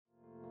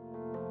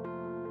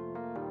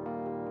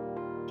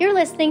You're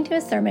listening to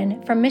a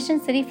sermon from Mission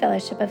City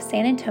Fellowship of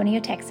San Antonio,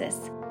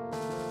 Texas.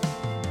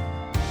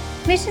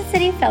 Mission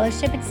City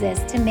Fellowship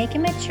exists to make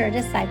and mature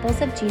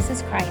disciples of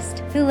Jesus Christ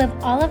who live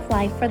all of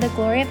life for the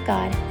glory of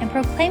God and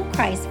proclaim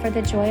Christ for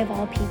the joy of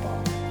all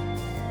people.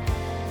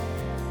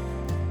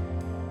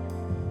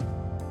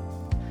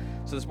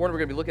 So this morning we're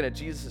going to be looking at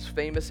Jesus'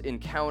 famous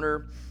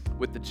encounter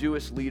with the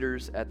Jewish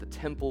leaders at the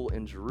temple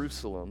in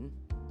Jerusalem.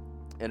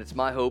 And it's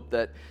my hope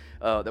that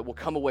we'll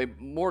come away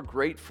more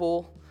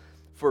grateful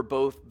for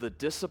both the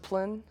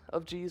discipline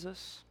of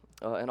Jesus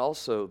and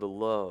also the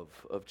love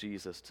of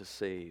Jesus to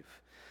save.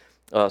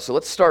 So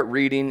let's start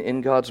reading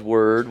in God's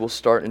Word. We'll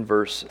start in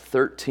verse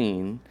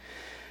 13.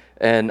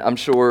 And I'm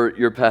sure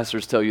your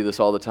pastors tell you this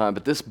all the time,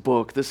 but this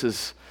book, this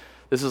is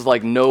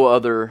like no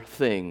other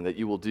thing that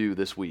you will do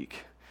this week.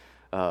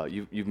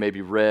 You've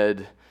maybe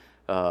read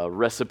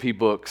recipe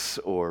books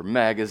or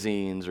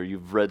magazines, or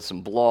you've read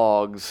some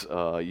blogs,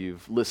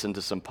 you've listened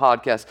to some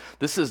podcasts.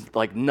 This is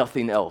like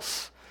nothing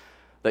else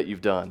that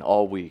you've done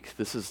all week.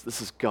 This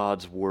is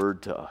God's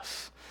Word to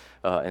us.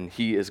 And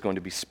He is going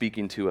to be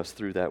speaking to us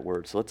through that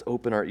Word. So let's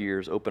open our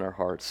ears, open our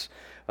hearts,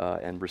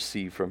 and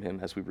receive from Him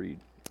as we read.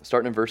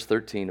 Starting in verse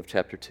 13 of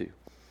chapter 2.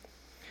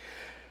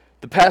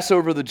 The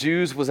Passover of the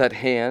Jews was at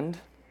hand,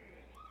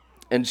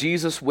 and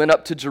Jesus went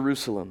up to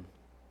Jerusalem.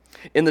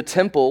 In the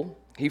temple,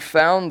 He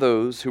found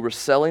those who were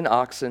selling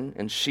oxen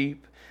and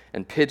sheep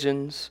and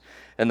pigeons,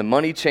 and the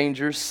money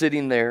changers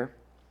sitting there.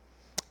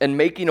 And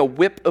making a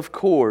whip of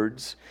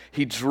cords,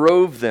 He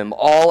drove them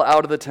all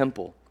out of the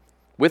temple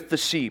with the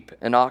sheep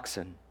and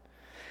oxen.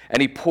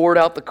 And He poured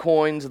out the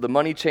coins of the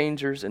money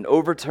changers and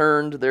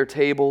overturned their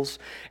tables.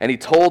 And He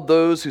told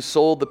those who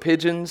sold the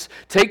pigeons,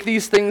 "Take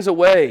these things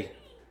away.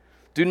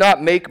 Do not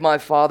make my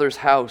Father's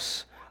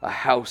house a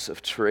house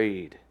of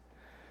trade."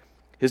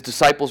 His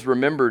disciples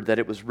remembered that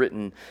it was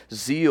written,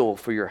 "Zeal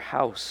for your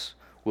house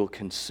will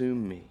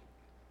consume me."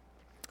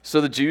 So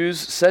the Jews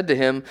said to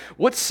Him,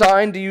 "What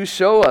sign do you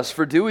show us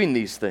for doing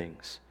these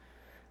things?"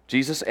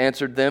 Jesus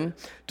answered them,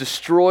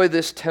 "Destroy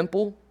this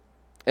temple,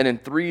 and in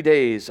 3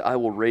 days I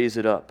will raise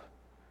it up."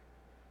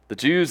 The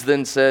Jews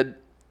then said,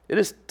 "It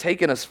has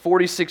taken us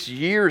 46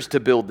 years to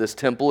build this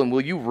temple, and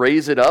will you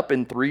raise it up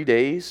in 3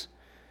 days?"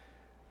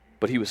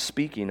 But He was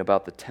speaking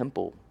about the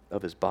temple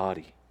of His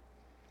body.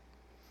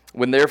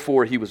 When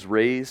therefore He was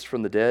raised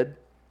from the dead,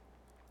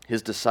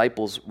 His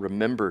disciples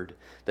remembered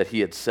that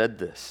He had said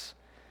this,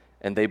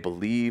 and they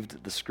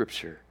believed the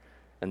Scripture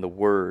and the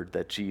word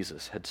that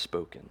Jesus had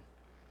spoken.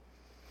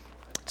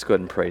 Let's go ahead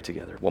and pray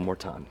together one more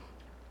time.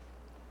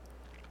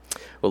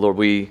 Well, Lord,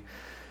 we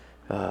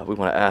want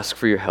to ask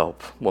for your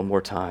help one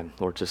more time.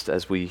 Lord, just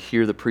as we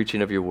hear the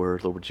preaching of your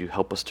word, Lord, would you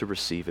help us to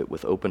receive it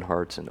with open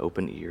hearts and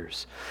open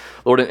ears.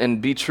 Lord,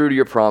 and be true to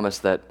your promise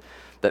that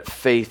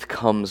faith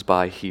comes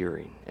by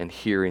hearing, and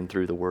hearing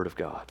through the word of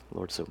God.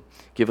 Lord, so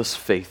give us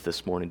faith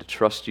this morning to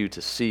trust you,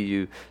 to see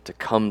you, to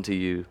come to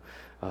you.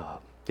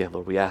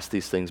 Lord, we ask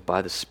these things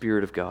by the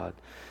Spirit of God.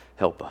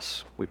 Help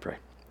us, we pray.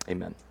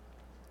 Amen.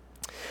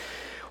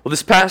 Well,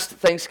 this past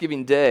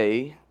Thanksgiving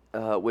Day,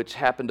 which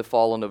happened to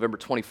fall on November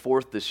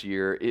 24th this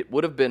year, it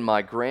would have been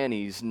my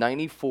granny's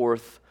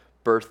 94th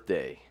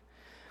birthday.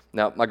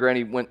 Now, my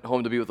granny went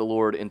home to be with the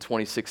Lord in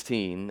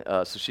 2016,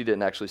 so she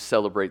didn't actually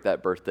celebrate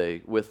that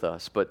birthday with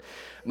us. But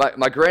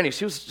my granny,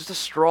 she was just a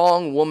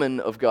strong woman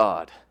of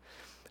God,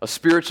 a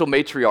spiritual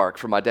matriarch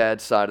for my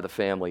dad's side of the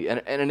family,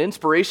 and an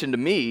inspiration to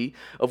me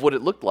of what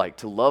it looked like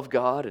to love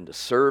God and to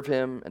serve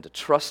Him and to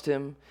trust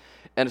Him,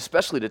 and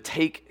especially to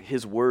take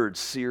His word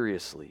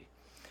seriously.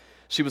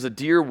 She was a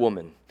dear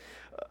woman,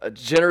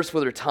 generous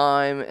with her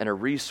time and her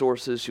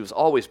resources. She was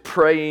always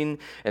praying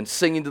and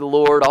singing to the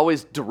Lord,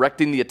 always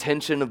directing the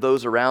attention of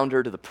those around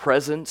her to the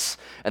presence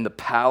and the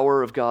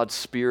power of God's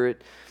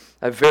Spirit.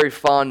 I have very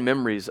fond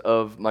memories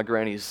of my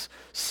granny's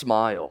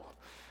smile,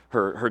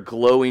 her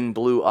glowing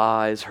blue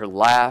eyes, her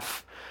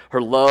laugh,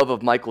 her love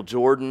of Michael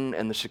Jordan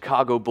and the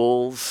Chicago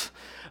Bulls.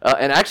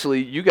 And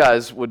actually, you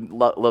guys would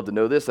love to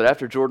know this, that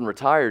after Jordan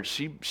retired,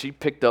 she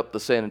picked up the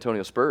San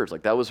Antonio Spurs.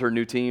 Like, that was her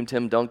new team,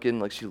 Tim Duncan.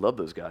 Like, she loved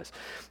those guys.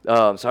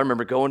 So I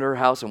remember going to her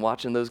house and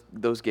watching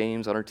those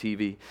games on her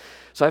TV.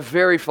 So I have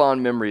very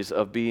fond memories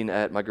of being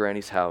at my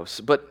granny's house.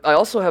 But I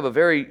also have a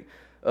very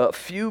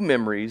few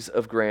memories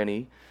of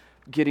Granny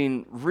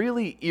getting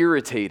really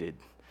irritated,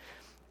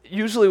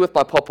 usually with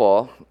my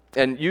pawpaw,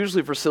 and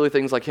usually for silly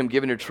things like him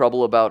giving her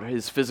trouble about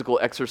his physical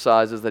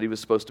exercises that he was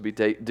supposed to be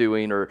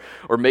doing, or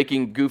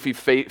making goofy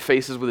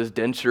faces with his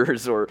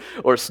dentures,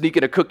 or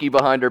sneaking a cookie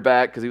behind her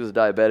back because he was a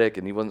diabetic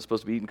and he wasn't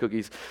supposed to be eating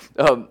cookies.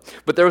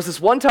 But there was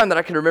this one time that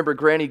I can remember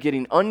Granny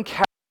getting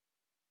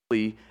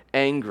uncharacteristically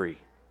angry.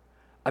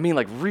 I mean,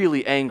 like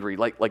really angry,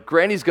 like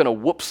Granny's gonna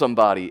whoop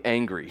somebody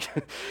angry.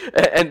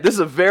 And this is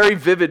a very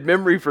vivid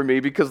memory for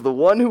me because the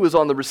one who was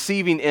on the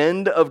receiving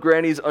end of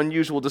Granny's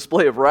unusual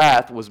display of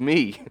wrath was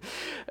me.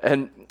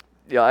 And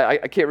I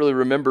can't really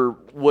remember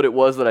what it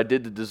was that I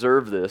did to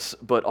deserve this,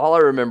 but all I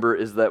remember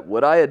is that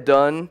what I had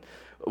done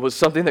was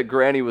something that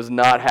Granny was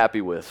not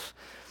happy with.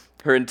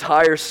 Her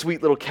entire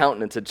sweet little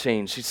countenance had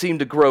changed. She seemed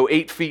to grow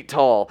 8 feet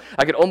tall.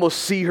 I could almost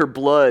see her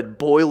blood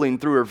boiling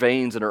through her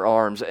veins in her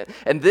arms.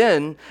 And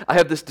then I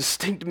have this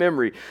distinct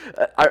memory.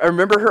 I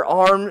remember her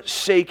arm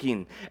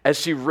shaking as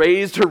she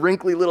raised her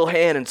wrinkly little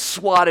hand and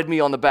swatted me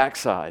on the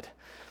backside.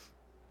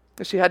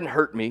 She hadn't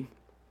hurt me,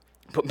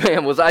 but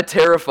man, was I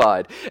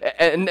terrified.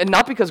 And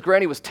not because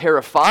Granny was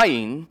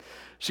terrifying.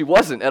 She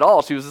wasn't at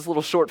all. She was this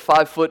little short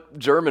 5-foot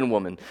German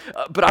woman.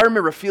 But I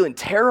remember feeling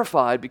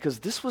terrified because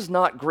this was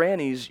not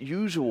Granny's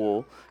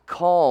usual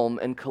calm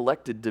and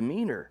collected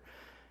demeanor.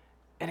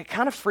 And it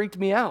kind of freaked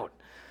me out.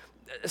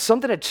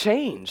 Something had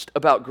changed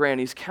about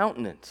Granny's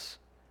countenance.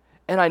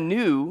 And I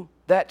knew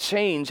that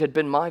change had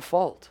been my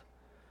fault.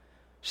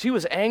 She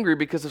was angry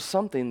because of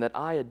something that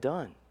I had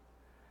done.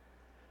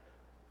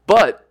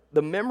 But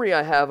the memory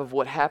I have of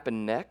what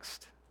happened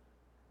next,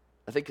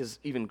 I think, is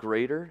even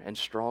greater and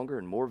stronger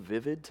and more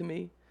vivid to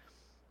me.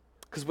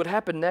 Because what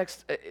happened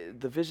next,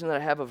 the vision that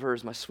I have of her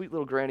is my sweet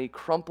little Granny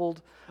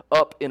crumpled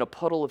up in a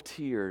puddle of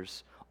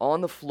tears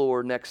on the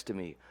floor next to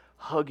me,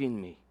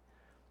 hugging me,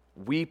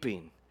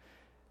 weeping,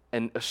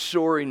 and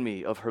assuring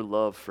me of her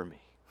love for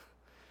me.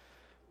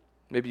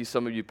 Maybe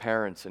some of you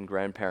parents and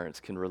grandparents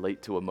can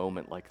relate to a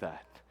moment like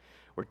that,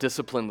 where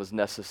discipline was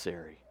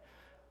necessary,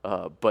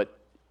 but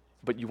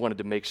you wanted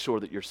to make sure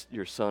that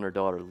your son or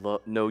daughter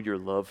know your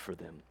love for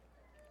them.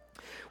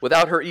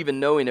 Without her even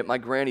knowing it, my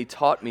Granny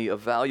taught me a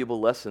valuable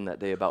lesson that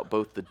day about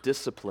both the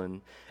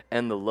discipline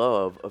and the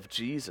love of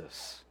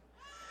Jesus.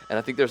 And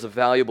I think there's a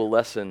valuable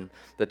lesson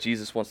that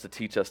Jesus wants to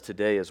teach us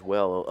today as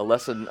well, a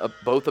lesson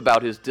both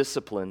about his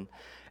discipline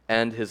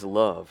and his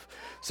love.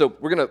 So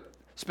we're going to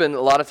spend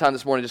a lot of time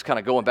this morning just kind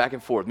of going back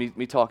and forth,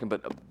 me talking,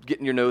 but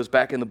getting your nose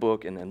back in the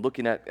book and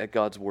looking at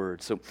God's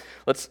word. So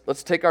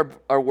let's take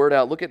our word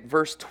out. Look at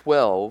verse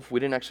 12. We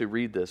didn't actually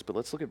read this, but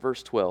let's look at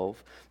verse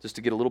 12 just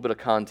to get a little bit of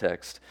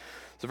context.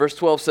 So verse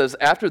 12 says,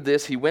 "After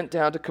this he went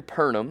down to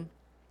Capernaum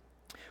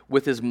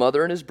with his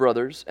mother and his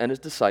brothers and his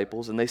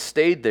disciples, and they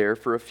stayed there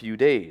for a few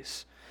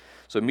days."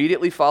 So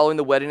immediately following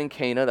the wedding in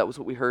Cana, that was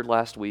what we heard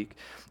last week,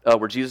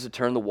 where Jesus had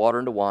turned the water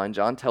into wine,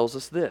 John tells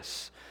us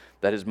this,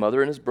 that his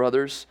mother and his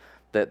brothers,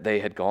 that they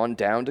had gone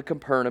down to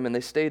Capernaum and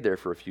they stayed there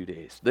for a few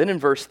days. Then in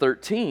verse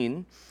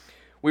 13,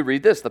 we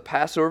read this, "The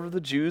Passover of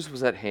the Jews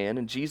was at hand,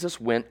 and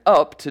Jesus went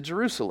up to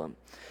Jerusalem."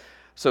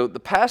 So the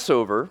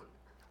Passover,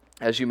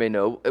 as you may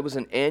know, it was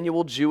an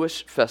annual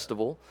Jewish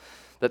festival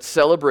that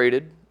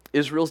celebrated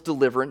Israel's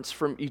deliverance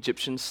from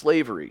Egyptian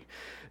slavery.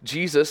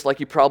 Jesus, like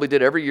he probably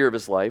did every year of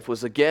his life,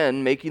 was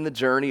again making the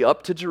journey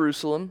up to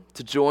Jerusalem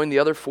to join the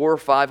other 400,000 or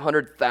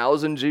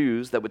 500,000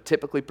 Jews that would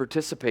typically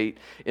participate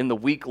in the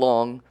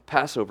week-long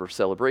Passover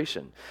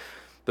celebration.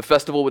 The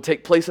festival would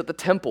take place at the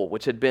temple,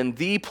 which had been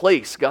the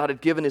place God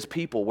had given his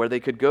people where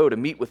they could go to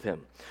meet with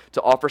him,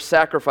 to offer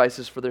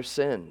sacrifices for their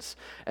sins,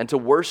 and to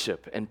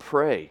worship and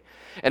pray.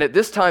 And at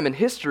this time in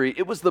history,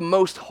 it was the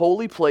most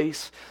holy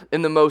place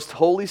in the most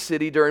holy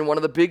city during one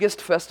of the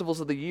biggest festivals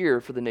of the year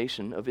for the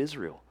nation of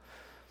Israel.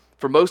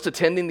 For most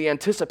attending, the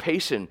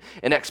anticipation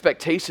and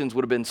expectations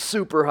would have been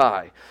super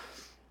high.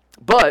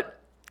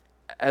 But,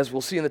 as we'll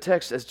see in the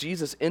text, as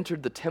Jesus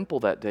entered the temple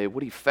that day,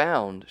 what he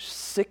found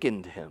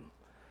sickened him.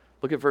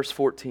 Look at verse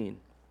 14.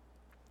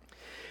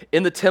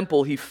 "In the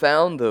temple he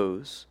found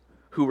those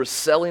who were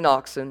selling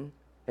oxen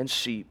and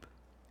sheep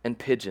and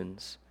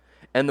pigeons,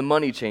 and the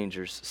money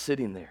changers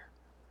sitting there."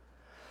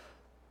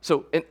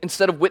 So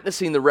instead of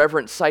witnessing the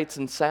reverent sights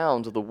and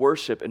sounds of the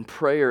worship and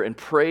prayer and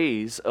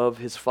praise of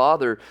his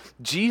Father,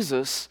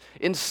 Jesus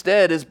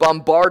instead is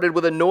bombarded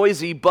with a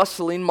noisy,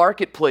 bustling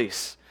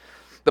marketplace.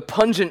 The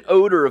pungent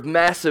odor of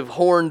massive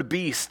horned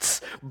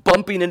beasts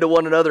bumping into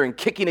one another and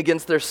kicking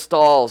against their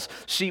stalls,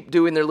 sheep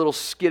doing their little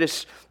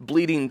skittish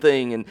bleating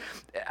thing. And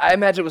I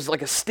imagine it was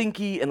like a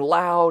stinky and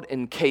loud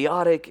and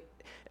chaotic,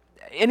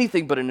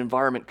 anything but an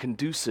environment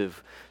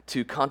conducive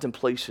to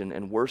contemplation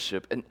and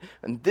worship.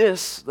 And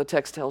this, the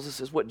text tells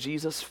us, is what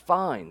Jesus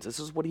finds.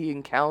 This is what he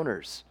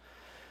encounters.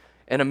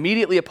 And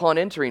immediately upon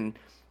entering,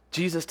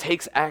 Jesus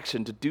takes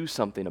action to do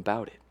something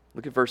about it.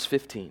 Look at verse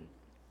 15.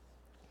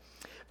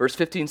 Verse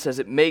 15 says,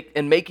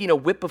 "And making a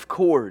whip of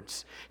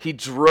cords, he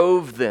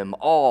drove them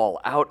all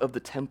out of the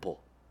temple."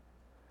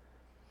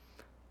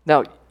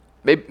 Now,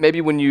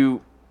 maybe when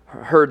you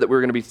heard that we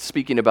were going to be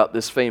speaking about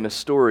this famous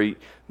story,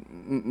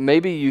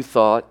 maybe you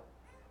thought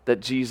that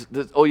Jesus,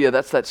 oh yeah,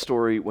 that's that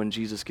story when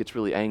Jesus gets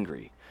really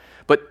angry.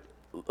 But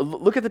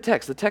look at the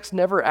text. The text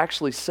never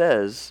actually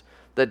says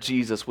that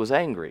Jesus was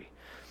angry.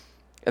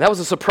 And that was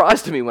a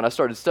surprise to me when I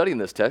started studying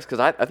this text, because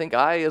I think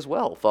I as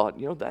well thought,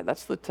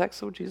 that's the text,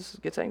 so Jesus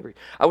gets angry.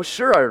 I was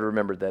sure I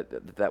remembered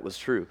that was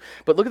true.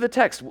 But look at the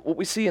text. What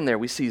we see in there,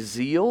 we see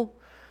zeal,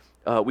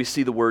 we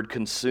see the word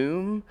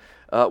consume,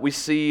 we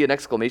see an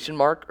exclamation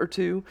mark or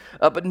two,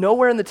 but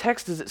nowhere in the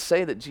text does it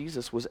say that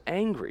Jesus was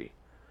angry.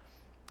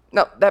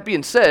 Now, that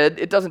being said,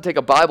 it doesn't take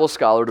a Bible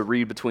scholar to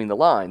read between the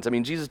lines. I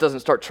mean, Jesus doesn't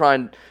start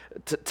tying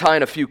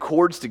a few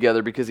cords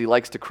together because he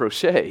likes to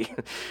crochet.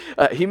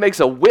 He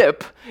makes a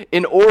whip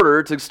in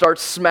order to start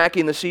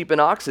smacking the sheep and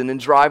oxen and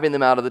driving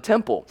them out of the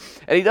temple.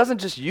 And he doesn't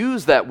just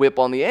use that whip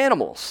on the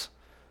animals.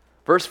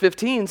 Verse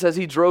 15 says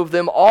he drove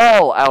them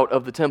all out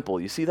of the temple.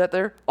 You see that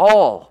there?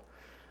 All.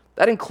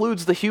 That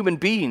includes the human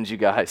beings, you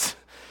guys.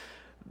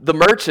 The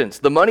merchants,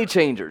 the money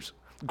changers,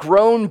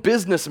 grown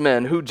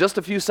businessmen who just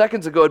a few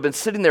seconds ago had been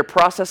sitting there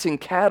processing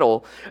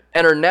cattle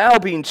and are now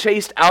being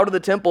chased out of the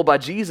temple by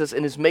Jesus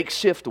in his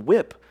makeshift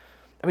whip.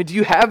 I mean, do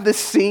you have this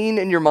scene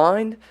in your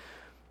mind?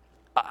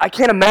 I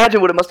can't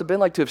imagine what it must have been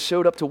like to have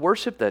showed up to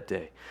worship that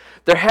day.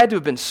 There had to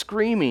have been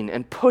screaming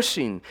and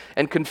pushing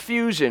and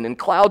confusion and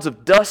clouds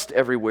of dust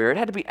everywhere. It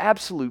had to be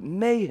absolute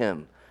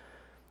mayhem.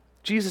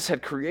 Jesus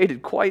had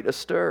created quite a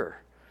stir.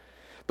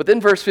 But then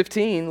verse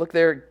 15, look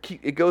there,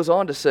 it goes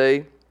on to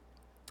say,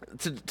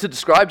 to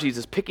describe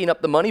Jesus picking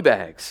up the money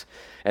bags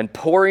and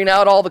pouring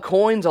out all the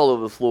coins all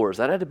over the floors.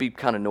 That had to be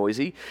kind of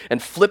noisy.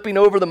 And flipping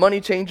over the money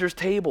changers'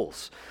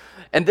 tables.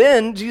 And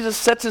then Jesus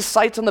sets his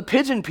sights on the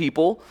pigeon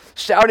people,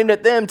 shouting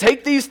at them,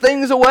 "Take these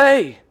things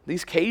away."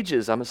 These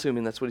cages, I'm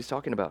assuming that's what he's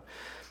talking about.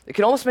 It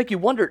can almost make you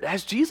wonder,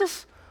 has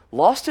Jesus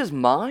lost his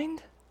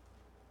mind?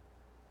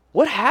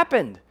 What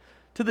happened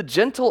to the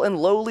gentle and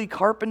lowly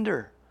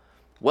carpenter,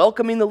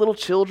 welcoming the little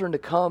children to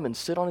come and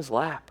sit on his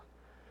lap?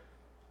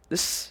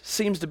 This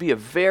seems to be a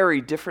very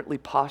differently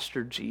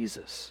postured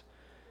Jesus.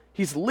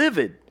 He's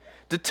livid,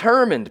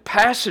 determined,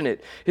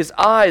 passionate, his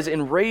eyes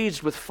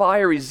enraged with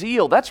fiery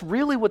zeal. That's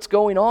really what's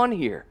going on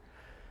here.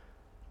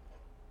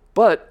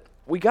 But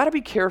we got to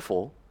be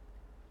careful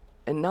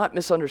and not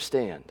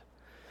misunderstand,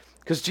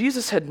 because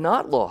Jesus had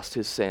not lost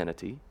his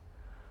sanity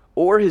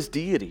or his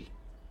deity.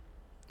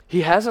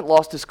 He hasn't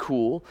lost his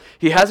cool.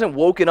 He hasn't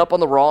woken up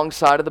on the wrong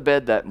side of the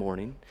bed that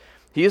morning.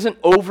 He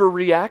isn't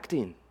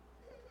overreacting.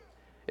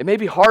 It may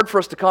be hard for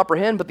us to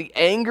comprehend, but the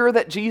anger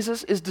that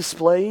Jesus is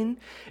displaying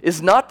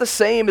is not the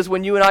same as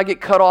when you and I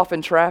get cut off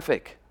in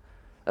traffic.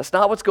 That's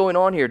not what's going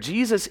on here.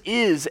 Jesus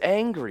is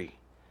angry,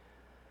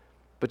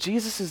 but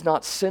Jesus is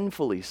not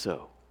sinfully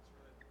so.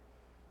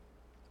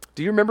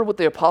 Do you remember what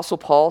the Apostle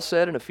Paul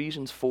said in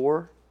Ephesians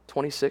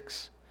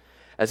 4:26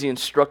 as he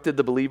instructed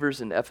the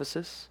believers in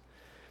Ephesus?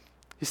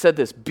 He said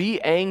this,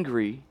 "Be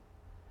angry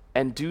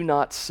and do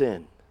not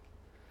sin."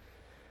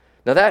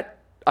 Now that,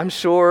 I'm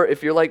sure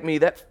if you're like me,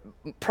 that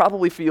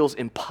probably feels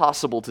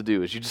impossible to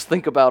do as you just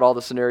think about all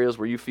the scenarios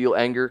where you feel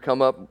anger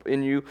come up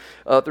in you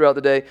throughout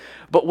the day.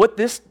 But what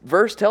this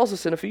verse tells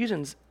us in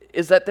Ephesians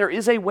is that there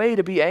is a way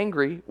to be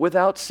angry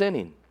without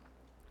sinning.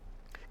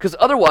 Because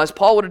otherwise,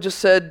 Paul would have just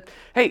said,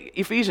 hey,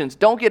 Ephesians,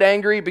 don't get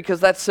angry because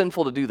that's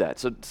sinful to do that.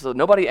 So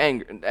nobody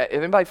angry. If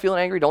anybody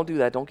feeling angry, don't do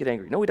that. Don't get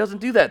angry. No, he doesn't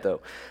do that,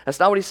 though. That's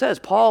not what he says.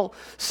 Paul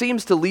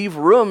seems to leave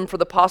room for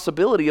the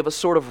possibility of a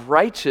sort of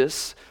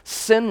righteous,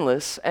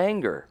 sinless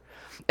anger.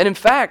 And in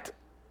fact,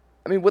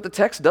 I mean, what the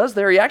text does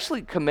there, he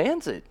actually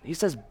commands it. He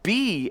says,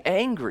 be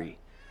angry.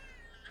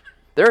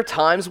 There are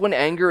times when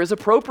anger is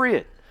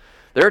appropriate.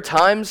 There are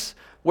times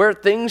where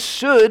things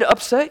should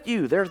upset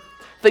you. There are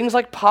things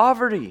like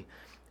poverty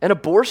and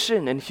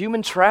abortion and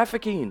human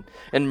trafficking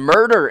and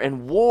murder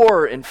and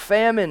war and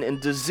famine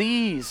and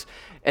disease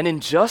and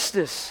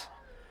injustice.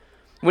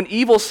 When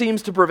evil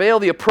seems to prevail,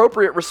 the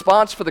appropriate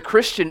response for the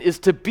Christian is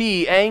to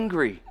be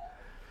angry.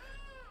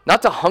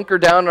 Not to hunker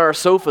down on our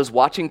sofas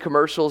watching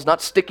commercials, not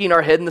sticking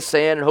our head in the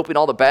sand and hoping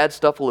all the bad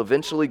stuff will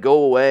eventually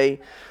go away.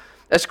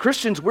 As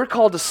Christians, we're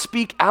called to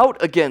speak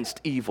out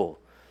against evil,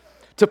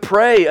 to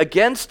pray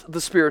against the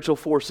spiritual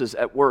forces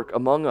at work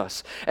among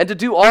us, and to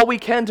do all we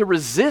can to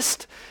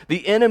resist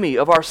the enemy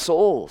of our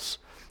souls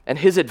and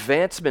his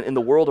advancement in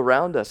the world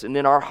around us and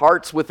in our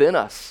hearts within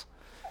us.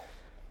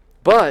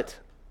 But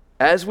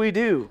as we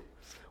do,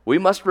 we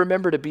must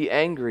remember to be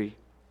angry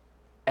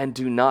and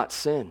do not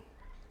sin.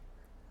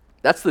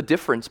 That's the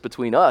difference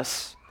between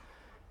us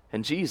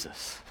and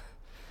Jesus.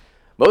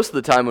 Most of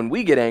the time when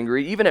we get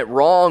angry, even at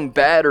wrong,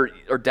 bad,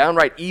 or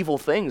downright evil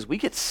things, we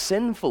get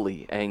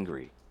sinfully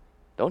angry.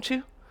 Don't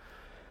you?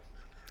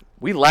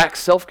 We lack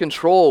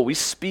self-control. We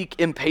speak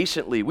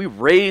impatiently. We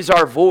raise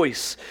our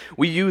voice.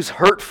 We use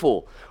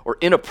hurtful or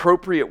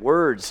inappropriate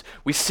words.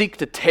 We seek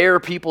to tear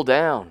people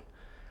down.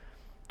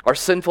 Our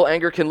sinful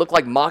anger can look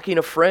like mocking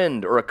a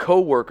friend or a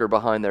coworker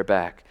behind their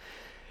back.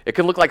 It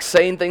can look like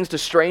saying things to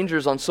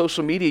strangers on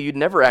social media you'd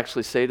never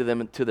actually say to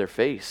them to their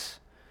face.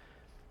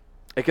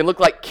 It can look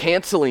like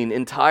canceling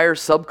entire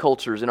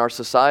subcultures in our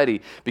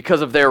society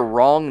because of their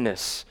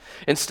wrongness,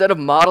 instead of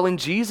modeling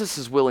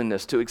Jesus'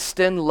 willingness to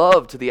extend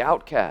love to the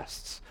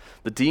outcasts,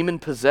 the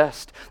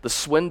demon-possessed, the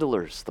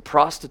swindlers, the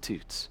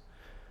prostitutes.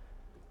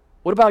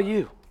 What about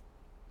you?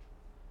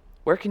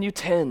 Where can you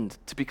tend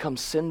to become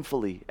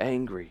sinfully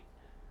angry?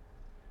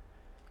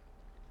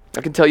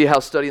 I can tell you how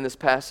studying this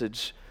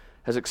passage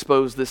has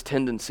exposed this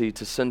tendency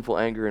to sinful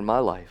anger in my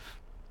life.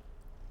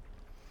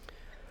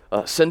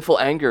 Sinful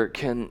anger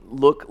can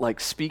look like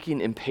speaking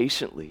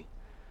impatiently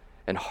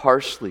and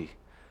harshly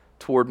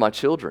toward my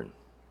children.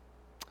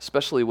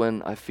 especially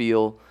when I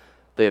feel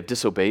they have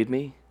disobeyed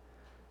me,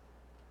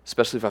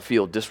 especially if I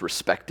feel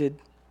disrespected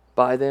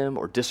by them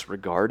or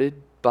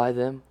disregarded by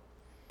them.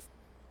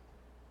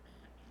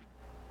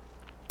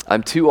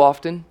 I'm too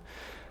often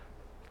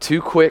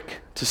too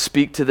quick to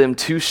speak to them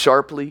too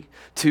sharply,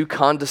 too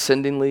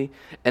condescendingly,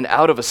 and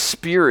out of a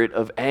spirit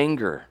of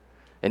anger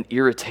and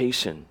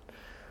irritation.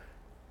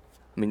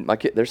 I mean, my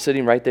kid, they're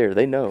sitting right there.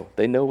 They know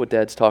what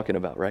Dad's talking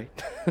about, right?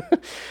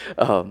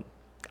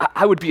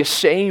 I would be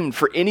ashamed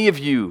for any of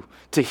you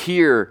to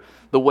hear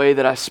the way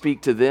that I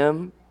speak to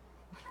them,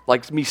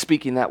 like me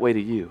speaking that way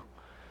to you.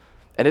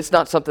 And it's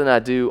not something that I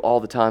do all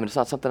the time, and it's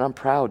not something I'm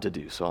proud to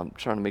do, so I'm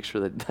trying to make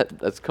sure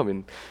that's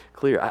coming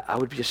clear. I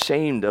would be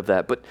ashamed of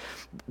that. But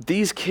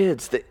these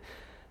kids,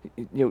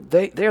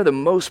 they are the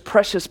most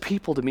precious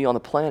people to me on the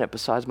planet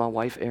besides my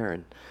wife,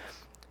 Erin.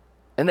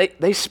 And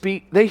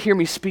they hear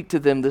me speak to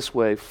them this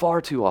way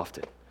far too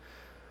often.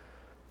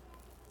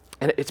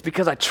 And it's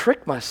because I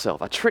trick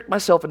myself. I trick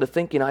myself into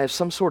thinking I have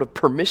some sort of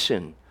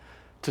permission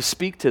to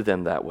speak to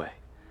them that way,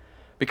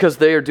 because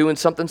they are doing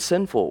something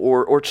sinful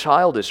or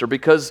childish, or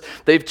because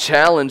they've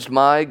challenged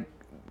my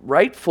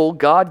rightful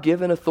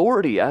God-given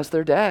authority as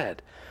their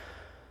dad.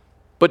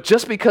 But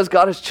just because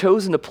God has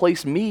chosen to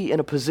place me in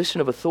a position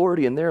of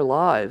authority in their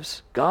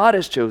lives, God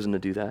has chosen to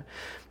do that,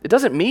 it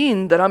doesn't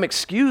mean that I'm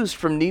excused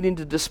from needing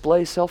to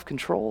display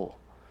self-control.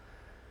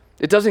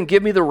 It doesn't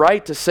give me the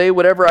right to say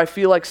whatever I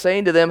feel like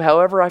saying to them,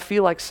 however I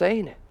feel like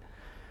saying it.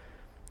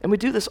 And we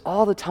do this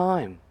all the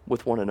time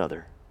with one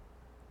another.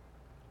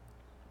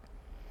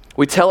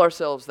 We tell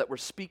ourselves that we're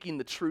speaking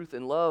the truth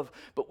in love,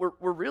 but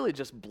we're really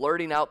just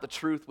blurting out the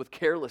truth with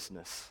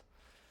carelessness.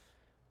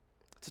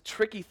 It's a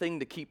tricky thing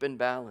to keep in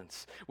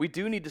balance. We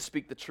do need to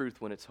speak the truth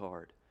when it's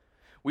hard.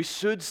 We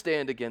should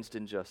stand against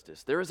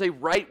injustice. There is a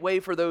right way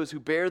for those who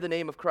bear the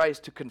name of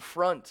Christ to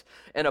confront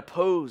and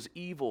oppose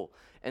evil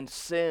and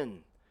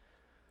sin.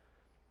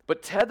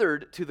 But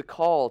tethered to the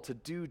call to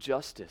do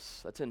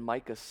justice, that's in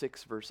Micah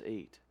 6, verse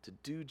 8, to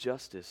do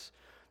justice.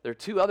 There are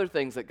two other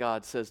things that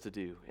God says to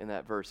do in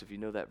that verse, if you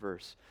know that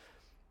verse.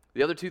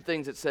 The other two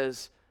things, it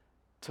says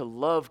to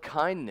love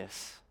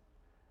kindness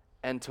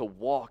and to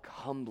walk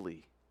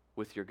humbly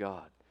with your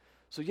God.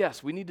 So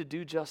yes, we need to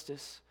do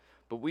justice,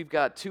 but we've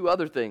got two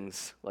other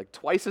things, like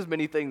twice as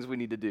many things we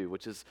need to do,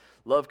 which is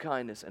love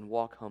kindness and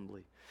walk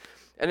humbly.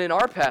 And in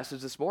our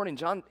passage this morning,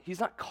 John,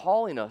 he's not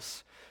calling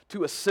us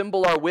to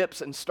assemble our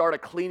whips and start a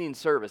cleaning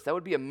service. That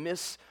would be a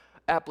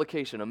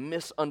misapplication, a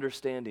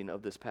misunderstanding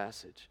of this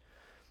passage.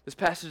 This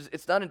passage,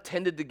 it's not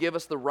intended to give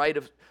us the right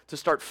to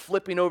start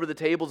flipping over the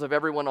tables of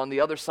everyone on the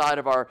other side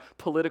of our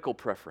political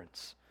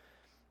preference.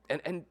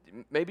 And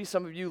maybe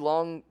some of you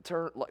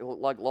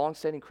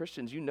long-standing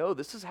Christians, you know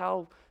this is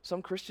how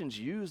some Christians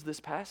use this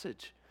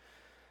passage.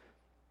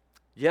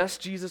 Yes,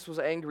 Jesus was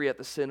angry at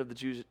the sin of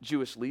the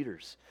Jewish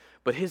leaders,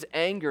 but his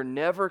anger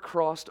never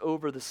crossed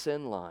over the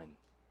sin line.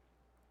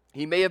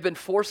 He may have been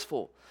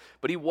forceful,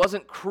 but he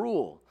wasn't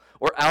cruel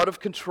or out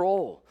of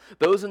control.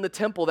 Those in the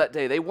temple that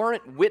day, they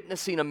weren't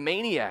witnessing a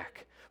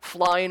maniac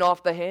flying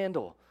off the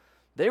handle.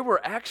 They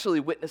were actually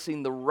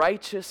witnessing the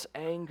righteous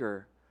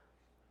anger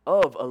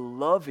of a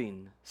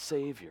loving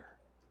Savior.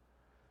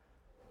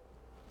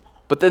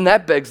 But then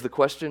that begs the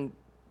question,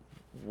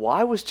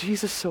 why was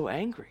Jesus so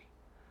angry?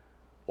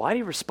 Why did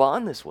he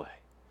respond this way?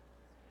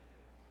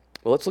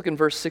 Well, let's look in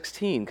verse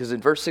 16, because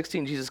in verse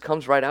 16, Jesus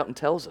comes right out and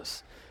tells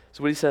us.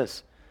 So what he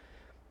says,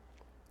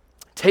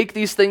 take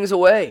these things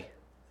away.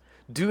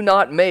 Do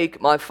not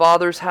make my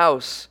Father's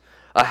house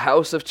a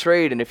house of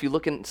trade. And if you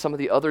look in some of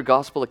the other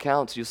gospel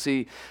accounts, you'll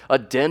see a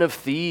den of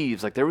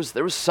thieves. Like there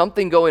was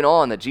something going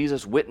on that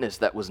Jesus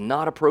witnessed that was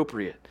not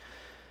appropriate.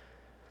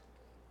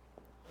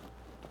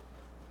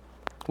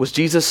 Was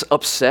Jesus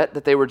upset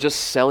that they were just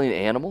selling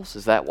animals?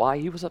 Is that why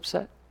he was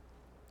upset?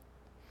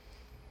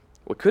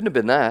 Well, it couldn't have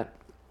been that.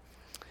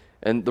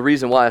 And the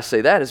reason why I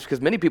say that is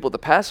because many people at the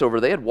Passover,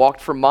 they had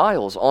walked for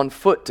miles on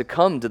foot to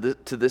come to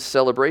this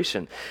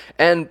celebration.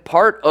 And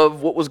part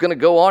of what was going to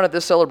go on at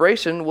this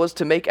celebration was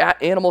to make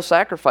animal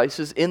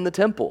sacrifices in the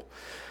temple.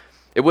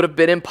 It would have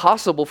been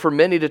impossible for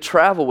many to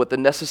travel with the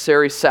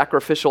necessary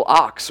sacrificial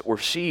ox or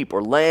sheep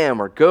or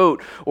lamb or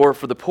goat, or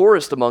for the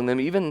poorest among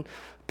them, even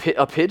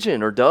a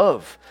pigeon or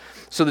dove.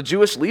 So the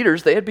Jewish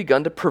leaders, they had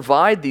begun to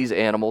provide these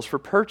animals for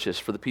purchase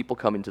for the people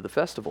coming to the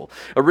festival.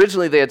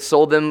 Originally, they had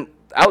sold them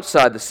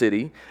outside the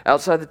city,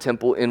 outside the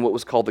temple, in what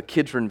was called the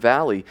Kidron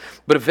Valley.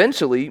 But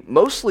eventually,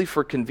 mostly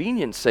for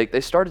convenience sake,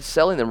 they started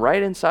selling them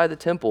right inside the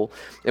temple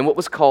in what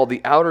was called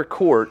the outer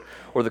court,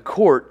 or the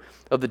court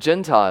of the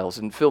Gentiles.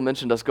 And Phil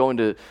mentioned us going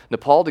to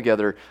Nepal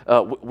together.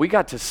 We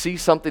got to see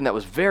something that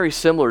was very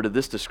similar to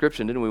this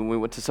description, didn't we, when we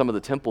went to some of the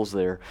temples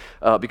there?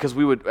 Because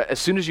we would, as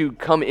soon as you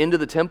come into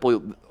the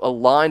temple,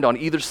 aligned on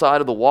either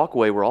side of the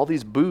walkway were all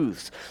these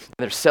booths. And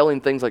they're selling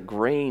things like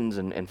grains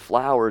and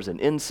flowers and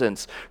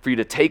incense for you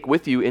to take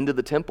with you into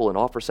the temple and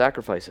offer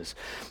sacrifices.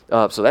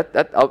 So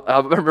I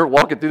remember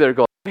walking through there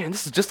going, man,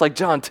 this is just like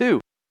John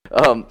 2.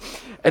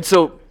 And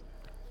so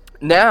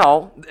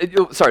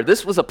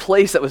this was a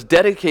place that was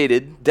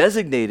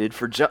designated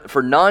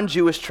for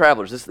non-Jewish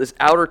travelers. This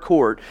outer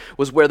court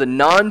was where the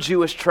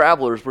non-Jewish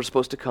travelers were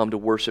supposed to come to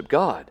worship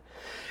God.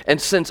 And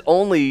since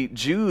only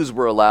Jews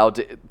were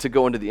allowed to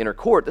go into the inner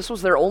court, this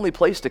was their only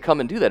place to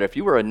come and do that. If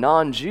you were a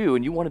non-Jew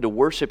and you wanted to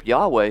worship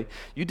Yahweh,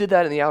 you did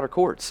that in the outer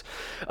courts.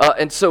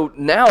 And so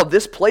now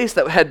this place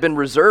that had been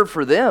reserved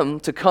for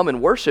them to come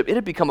and worship, it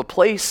had become a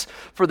place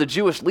for the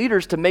Jewish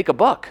leaders to make a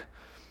buck.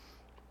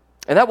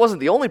 And that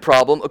wasn't the only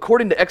problem.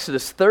 According to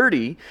Exodus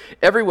 30,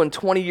 everyone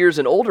 20 years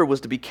and older was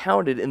to be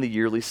counted in the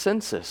yearly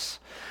census.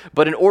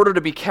 But in order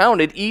to be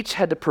counted, each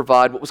had to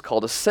provide what was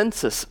called a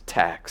census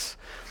tax.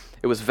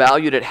 It was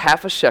valued at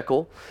half a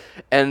shekel,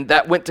 and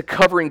that went to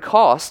covering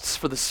costs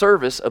for the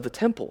service of the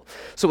temple.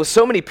 So with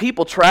so many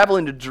people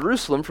traveling to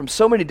Jerusalem from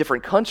so many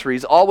different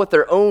countries, all with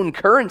their own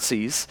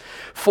currencies,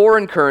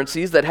 foreign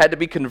currencies that had to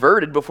be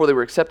converted before they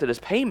were accepted as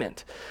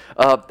payment,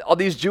 all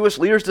these Jewish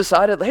leaders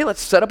decided, hey, let's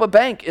set up a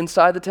bank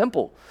inside the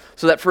temple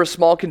so that for a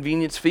small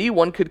convenience fee,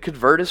 one could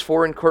convert his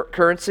foreign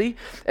currency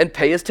and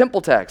pay his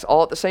temple tax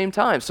all at the same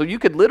time. So you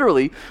could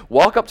literally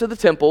walk up to the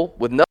temple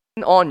with nothing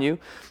on you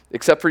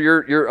except for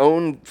your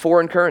own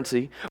foreign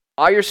currency,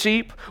 buy your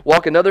sheep,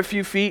 walk another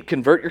few feet,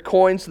 convert your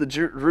coins to the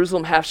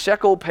Jerusalem half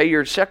shekel, pay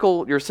your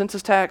shekel, your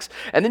census tax,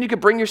 and then you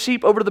could bring your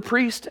sheep over to the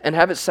priest and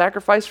have it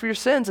sacrificed for your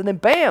sins, and then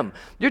bam,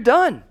 you're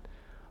done.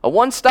 A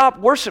one-stop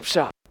worship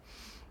shop.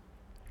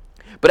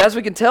 But as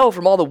we can tell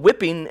from all the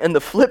whipping and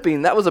the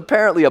flipping, that was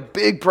apparently a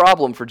big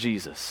problem for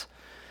Jesus.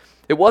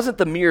 It wasn't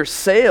the mere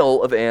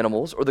sale of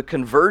animals or the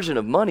conversion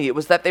of money. It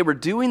was that they were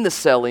doing the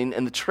selling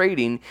and the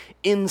trading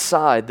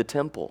inside the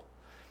temple,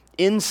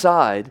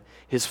 inside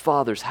his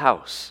Father's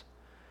house.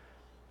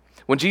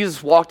 When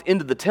Jesus walked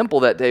into the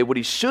temple that day, what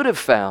he should have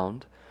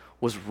found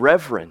was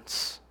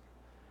reverence.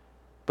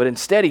 But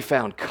instead he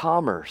found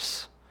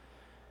commerce.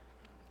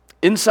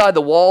 Inside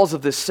the walls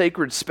of this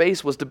sacred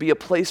space was to be a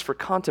place for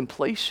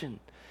contemplation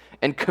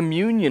and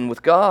communion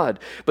with God.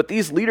 But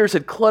these leaders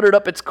had cluttered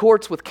up its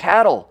courts with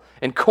cattle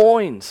and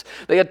coins.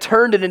 They had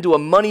turned it into a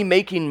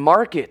money-making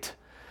market.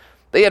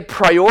 They had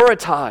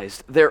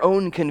prioritized their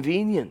own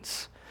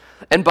convenience.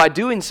 And by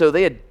doing so,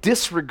 they had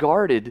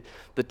disregarded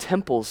the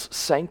temple's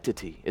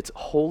sanctity, its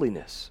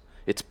holiness,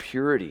 its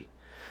purity.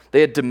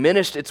 They had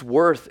diminished its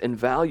worth and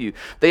value.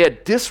 They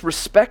had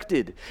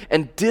disrespected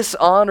and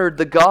dishonored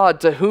the God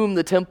to whom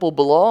the temple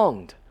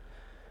belonged.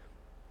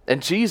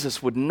 And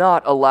Jesus would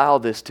not allow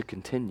this to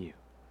continue.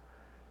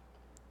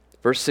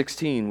 Verse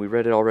 16, we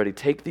read it already.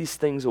 Take these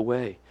things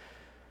away.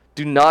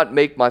 Do not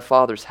make my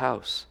Father's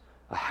house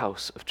a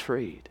house of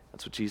trade.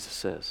 That's what Jesus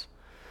says.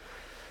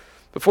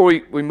 Before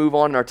we move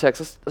on in our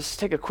text, let's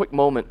take a quick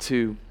moment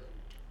to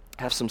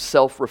have some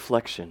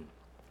self-reflection.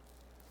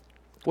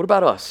 What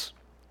about us?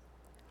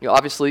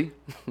 Obviously,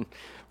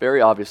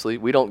 very obviously,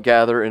 we don't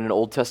gather in an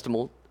Old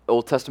Testament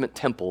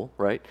temple,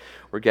 right?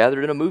 We're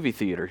gathered in a movie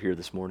theater here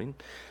this morning.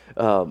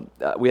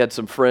 We had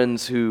some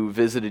friends who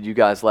visited you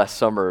guys last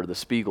summer, the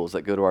Spiegels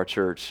that go to our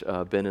church,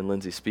 Ben and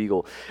Lindsay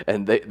Spiegel,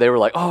 and they were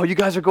like, oh, you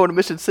guys are going to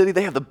Mission City?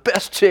 They have the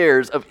best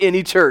chairs of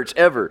any church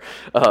ever.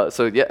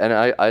 So yeah, and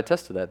I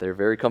attest to that. They're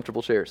very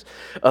comfortable chairs.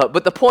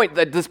 But the point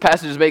that this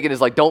passage is making is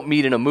like, don't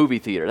meet in a movie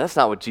theater. That's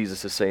not what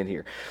Jesus is saying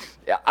here.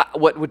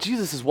 What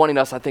Jesus is wanting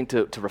us, I think,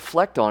 to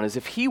reflect on is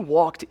if he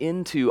walked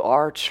into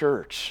our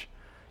church,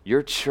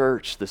 your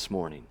church this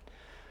morning,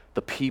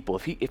 the people,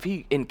 if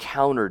he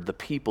encountered the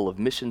people of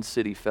Mission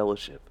City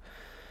Fellowship,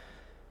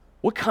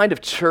 what kind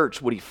of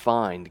church would he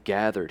find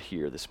gathered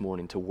here this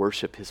morning to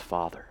worship his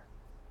Father?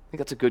 I think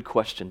that's a good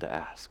question to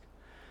ask.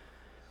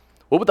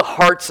 What would the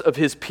hearts of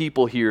his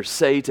people here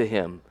say to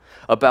him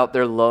about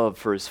their love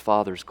for his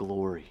Father's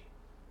glory?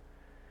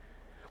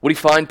 Would he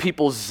find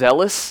people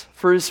zealous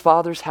for his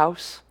Father's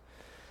house?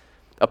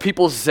 A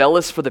people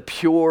zealous for the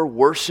pure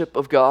worship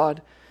of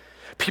God?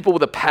 People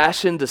with a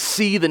passion to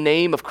see the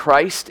name of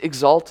Christ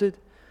exalted?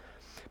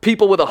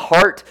 People with a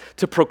heart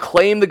to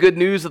proclaim the good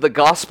news of the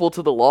gospel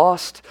to the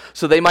lost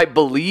so they might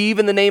believe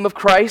in the name of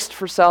Christ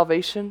for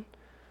salvation?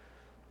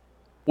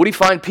 Would he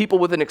find people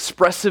with an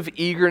expressive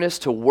eagerness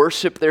to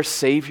worship their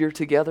Savior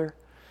together?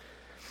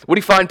 Would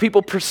he find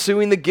people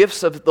pursuing the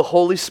gifts of the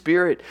Holy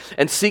Spirit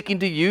and seeking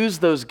to use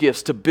those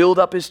gifts to build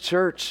up his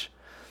church?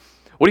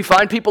 Would he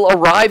find people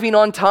arriving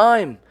on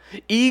time,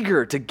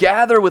 eager to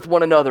gather with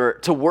one another,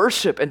 to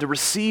worship and to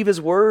receive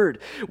his word?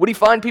 Would he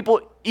find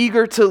people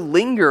eager to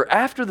linger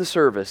after the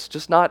service,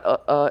 just not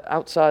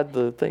outside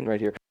the thing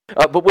right here?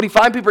 But would he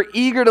find people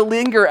eager to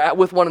linger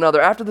with one another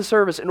after the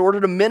service in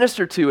order to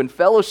minister to and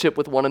fellowship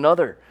with one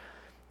another?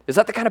 Is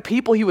that the kind of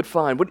people he would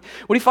find? Would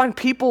he find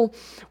people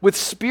with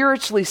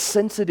spiritually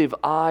sensitive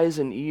eyes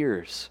and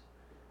ears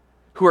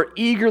who are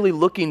eagerly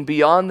looking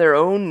beyond their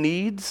own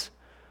needs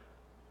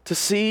to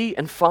see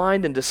and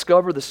find and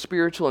discover the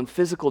spiritual and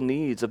physical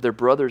needs of their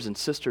brothers and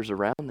sisters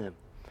around them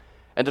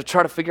and to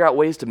try to figure out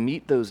ways to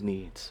meet those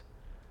needs?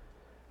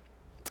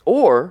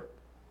 Or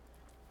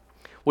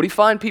would he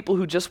find people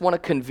who just want a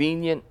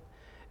convenient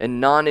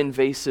and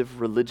non-invasive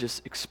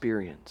religious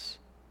experience?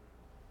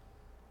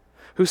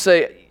 who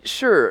say,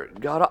 sure,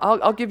 God,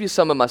 I'll give you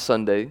some of my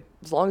Sunday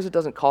as long as it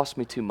doesn't cost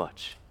me too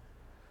much.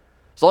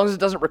 As long as it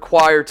doesn't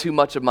require too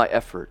much of my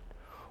effort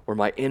or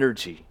my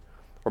energy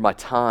or my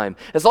time.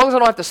 As long as I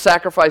don't have to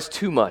sacrifice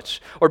too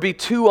much or be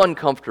too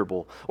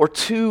uncomfortable or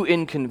too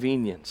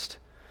inconvenienced.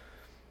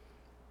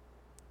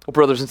 Well,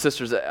 brothers and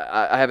sisters,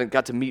 I haven't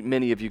got to meet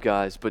many of you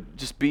guys, but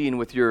just being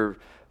with your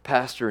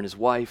pastor and his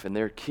wife and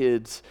their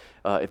kids,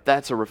 if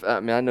that's I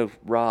know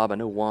Rob, I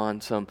know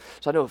Juan, so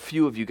I know a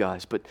few of you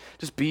guys, but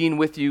just being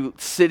with you,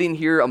 sitting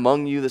here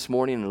among you this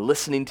morning and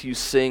listening to you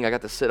sing. I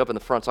got to sit up in the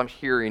front, so I'm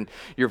hearing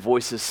your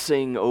voices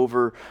sing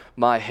over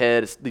my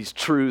head. It's these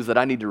truths that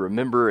I need to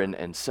remember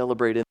and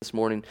celebrate in this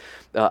morning.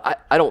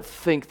 I don't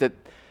think that,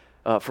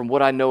 from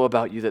what I know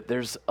about you, that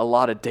there's a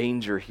lot of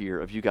danger here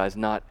of you guys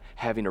not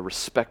having a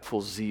respectful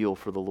zeal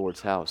for the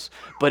Lord's house.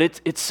 But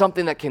it's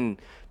something that can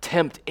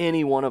tempt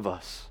any one of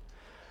us.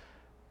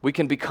 We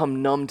can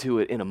become numb to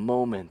it in a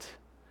moment,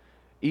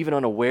 even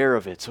unaware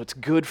of it. So it's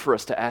good for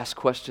us to ask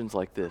questions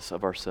like this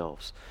of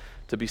ourselves,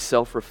 to be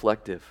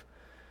self-reflective.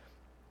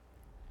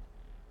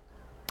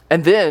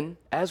 And then,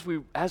 as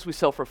we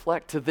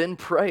self-reflect, to then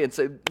pray and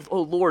say,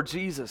 oh Lord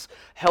Jesus,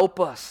 help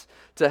us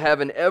to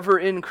have an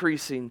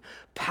ever-increasing,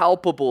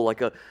 palpable,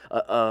 like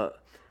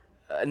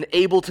an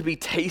able to be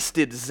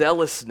tasted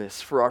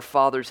zealousness for our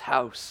Father's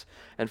house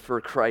and for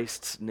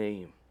Christ's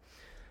name.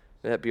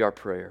 May that be our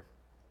prayer.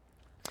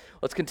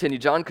 Let's continue.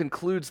 John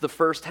concludes the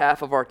first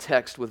half of our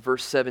text with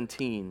verse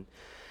 17.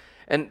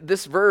 And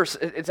this verse,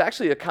 it's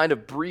actually a kind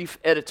of brief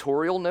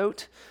editorial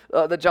note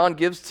that John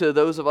gives to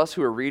those of us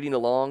who are reading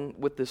along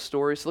with this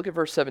story. So look at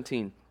verse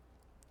 17.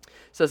 It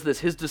says this,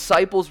 his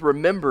disciples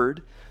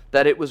remembered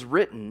that it was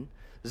written,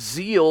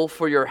 zeal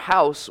for your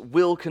house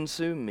will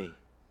consume me.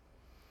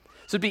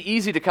 So it'd be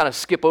easy to kind of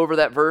skip over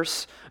that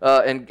verse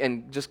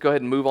and just go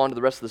ahead and move on to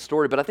the rest of the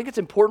story. But I think it's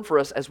important for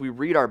us as we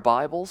read our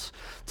Bibles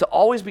to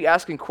always be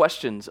asking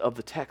questions of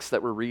the text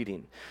that we're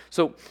reading.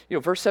 So,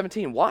 verse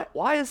 17,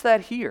 why is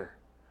that here?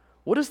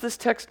 What does this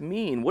text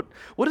mean?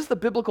 What is the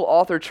biblical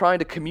author trying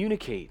to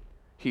communicate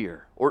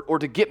here or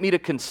to get me to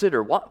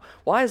consider?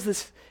 Why is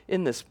this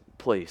in this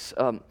place?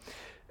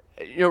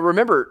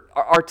 Remember,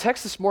 our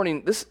text this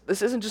morning, this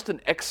isn't just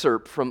an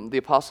excerpt from the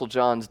Apostle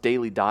John's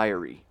daily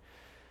diary.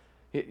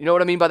 You know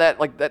what I mean by that?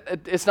 Like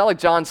that, it's not like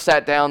John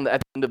sat down at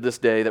the end of this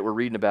day that we're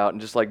reading about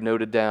and just like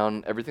noted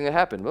down everything that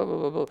happened. Blah, blah,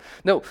 blah, blah.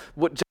 No,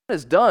 what John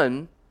has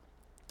done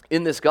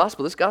in this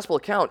gospel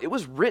account, it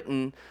was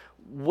written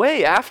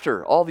way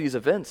after all these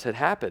events had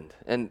happened.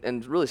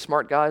 And really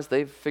smart guys,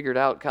 they've figured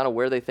out kind of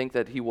where they think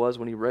that he was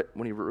when he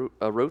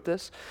wrote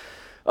this.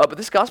 But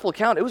this gospel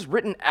account, it was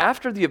written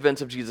after the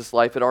events of Jesus'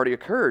 life had already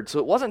occurred. So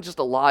it wasn't just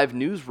a live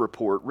news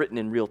report written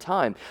in real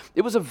time.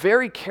 It was a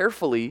very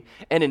carefully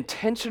and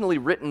intentionally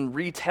written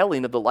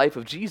retelling of the life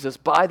of Jesus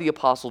by the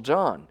Apostle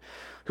John,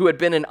 who had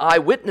been an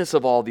eyewitness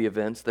of all the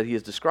events that he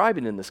is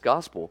describing in this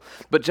gospel.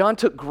 But John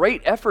took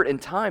great effort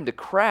and time to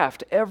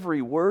craft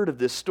every word of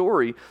this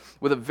story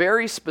with a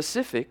very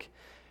specific,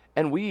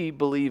 and we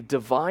believe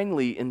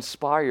divinely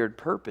inspired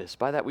purpose.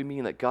 By that we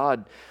mean that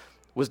God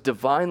was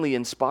divinely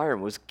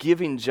inspiring, was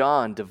giving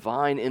John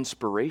divine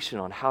inspiration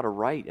on how to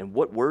write and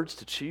what words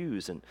to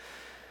choose. And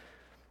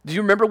do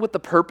you remember what the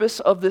purpose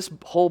of this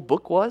whole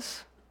book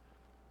was?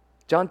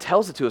 John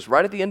tells it to us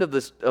right at the end of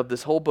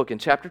this whole book in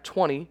chapter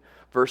 20,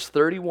 verse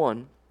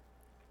 31.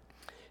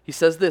 He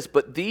says this,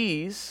 but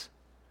these,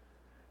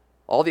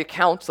 all the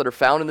accounts that are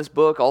found in this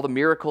book, all the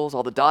miracles,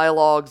 all the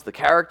dialogues, the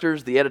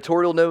characters, the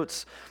editorial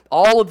notes,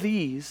 all of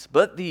these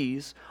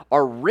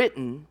are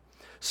written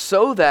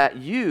so that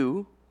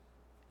you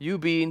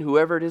being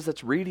whoever it is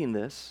that's reading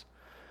this,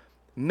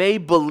 may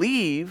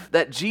believe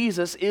that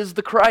Jesus is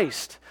the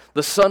Christ,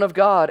 the Son of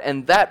God,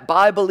 and that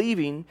by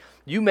believing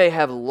you may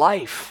have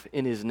life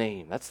in his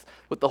name. That's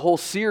what the whole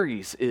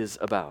series is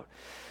about.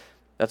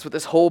 That's what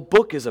this whole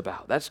book is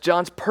about. That's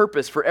John's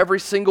purpose for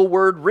every single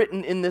word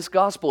written in this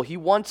gospel. He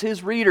wants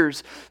his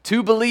readers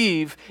to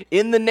believe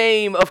in the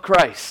name of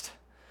Christ.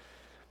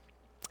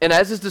 And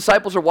as his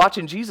disciples are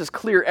watching Jesus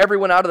clear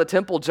everyone out of the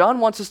temple, John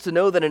wants us to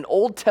know that an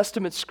Old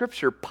Testament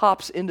scripture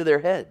pops into their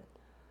head.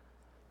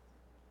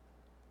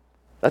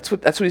 That's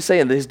what he's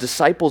saying. His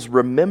disciples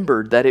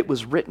remembered that it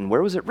was written.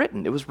 Where was it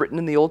written? It was written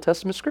in the Old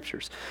Testament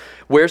scriptures.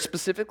 Where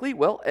specifically?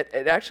 Well,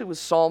 it actually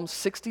was Psalm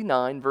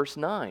 69, verse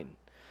 9.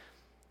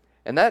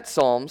 And that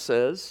psalm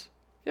says,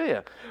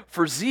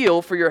 for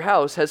zeal for your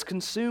house has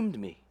consumed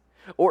me.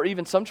 Or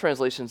even some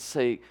translations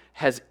say,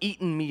 has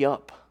eaten me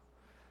up.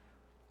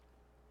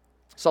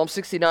 Psalm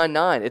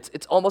 69:9,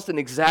 it's almost an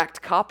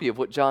exact copy of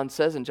what John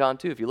says in John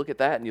 2. If you look at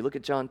that and you look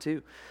at John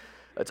 2,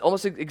 it's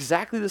almost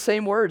exactly the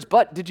same words.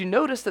 But did you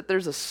notice that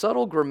there's a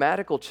subtle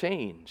grammatical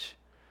change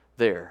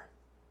there?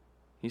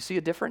 You see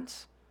a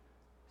difference?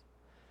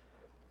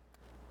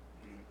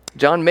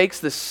 John makes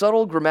this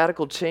subtle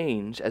grammatical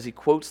change as he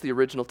quotes the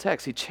original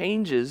text. He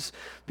changes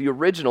the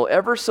original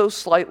ever so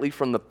slightly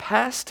from the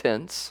past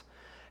tense,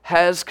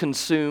 has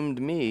consumed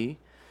me,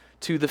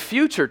 to the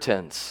future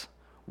tense,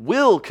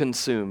 will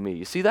consume me.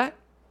 You see that?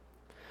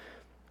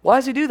 Why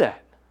does he do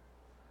that?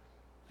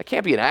 That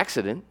can't be an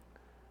accident.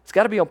 It's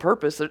got to be on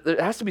purpose.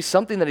 There has to be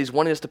something that he's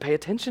wanting us to pay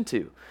attention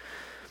to.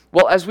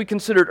 Well, as we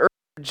considered earlier,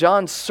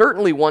 John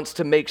certainly wants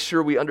to make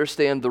sure we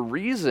understand the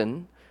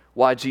reason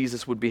why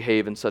Jesus would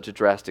behave in such a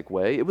drastic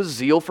way. It was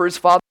zeal for his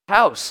Father's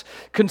house,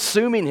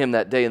 consuming him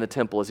that day in the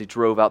temple as he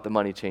drove out the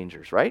money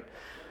changers, right?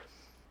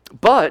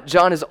 But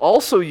John is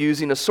also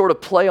using a sort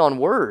of play on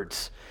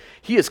words.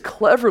 He is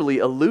cleverly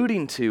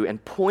alluding to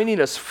and pointing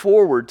us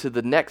forward to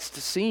the next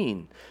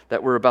scene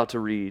that we're about to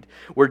read,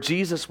 where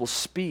Jesus will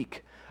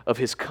speak of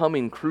his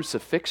coming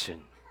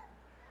crucifixion.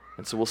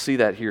 And so we'll see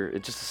that here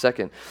in just a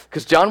second.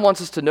 Because John wants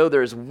us to know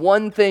there is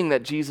one thing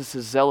that Jesus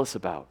is zealous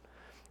about,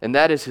 and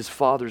that is his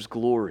Father's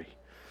glory.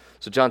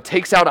 So John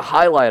takes out a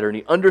highlighter and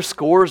he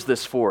underscores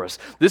this for us.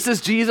 This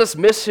is Jesus'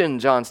 mission,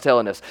 John's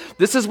telling us.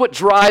 This is what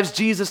drives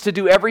Jesus to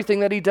do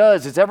everything that he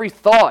does. His every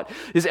thought,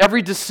 his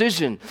every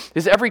decision,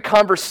 his every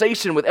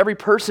conversation with every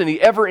person he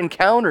ever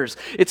encounters.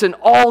 It's an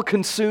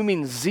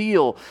all-consuming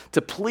zeal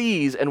to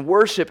please and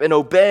worship and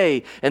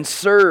obey and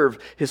serve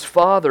his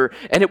Father.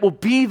 And it will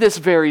be this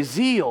very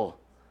zeal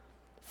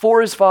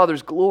for his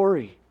Father's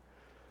glory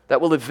that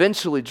will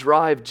eventually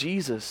drive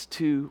Jesus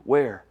to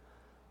where?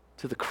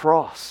 To the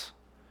cross.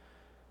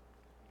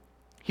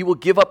 He will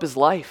give up his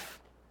life.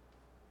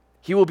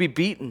 He will be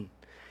beaten.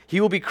 He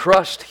will be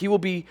crushed. He will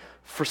be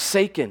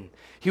forsaken.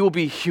 He will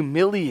be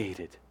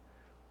humiliated.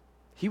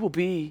 He will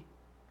be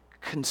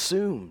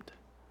consumed,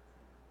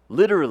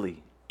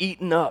 literally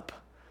eaten up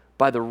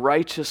by the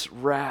righteous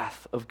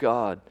wrath of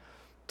God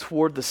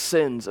toward the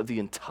sins of the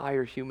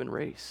entire human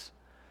race.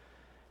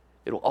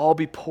 It will all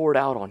be poured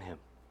out on him.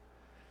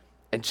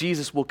 And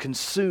Jesus will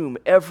consume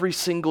every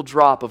single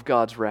drop of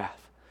God's wrath.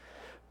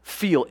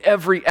 Feel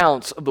every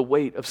ounce of the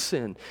weight of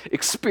sin.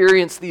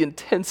 Experience the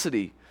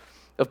intensity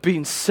of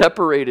being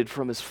separated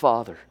from his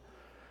Father.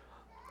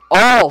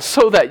 All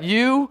so that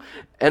you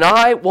and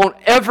I won't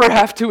ever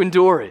have to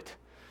endure it.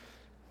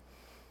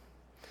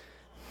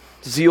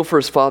 Zeal for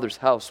his Father's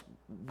house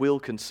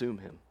will consume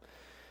him.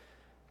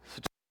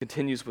 So Jesus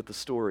continues with the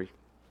story.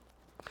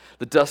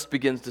 The dust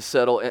begins to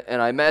settle,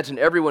 and I imagine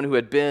everyone who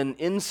had been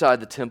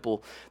inside the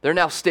temple, they're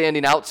now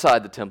standing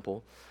outside the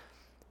temple.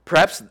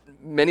 Perhaps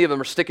many of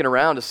them are sticking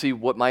around to see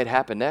what might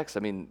happen next. I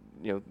mean,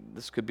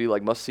 this could be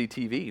like must-see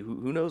TV.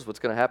 Who knows what's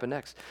going to happen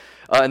next?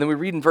 And then we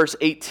read in verse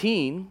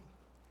 18,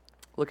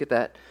 look at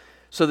that.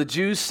 So the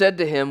Jews said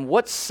to him,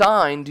 "What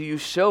sign do you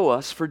show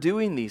us for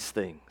doing these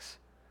things?"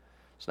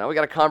 So now we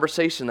got a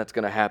conversation that's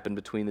going to happen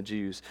between the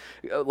Jews.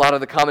 A lot of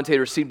the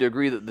commentators seem to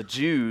agree that the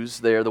Jews,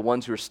 they're the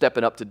ones who are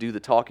stepping up to do the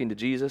talking to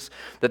Jesus,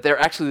 that they're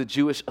actually the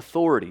Jewish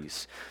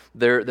authorities.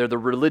 They're the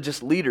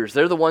religious leaders.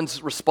 They're the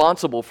ones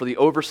responsible for the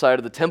oversight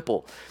of the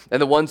temple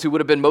and the ones who would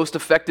have been most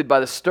affected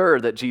by the stir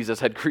that Jesus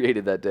had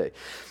created that day.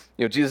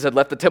 Jesus had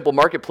left the temple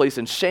marketplace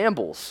in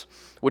shambles,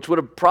 which would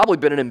have probably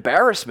been an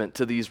embarrassment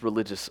to these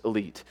religious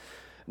elite.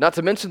 Not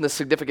to mention the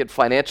significant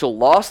financial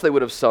loss they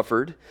would have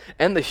suffered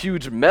and the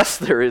huge mess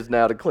there is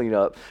now to clean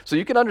up. So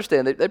you can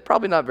understand they're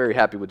probably not very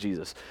happy with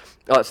Jesus.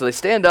 So they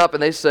stand up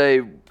and they say,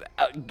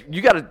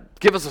 "You got to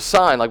give us a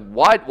sign. Like,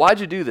 why'd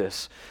you do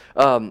this?"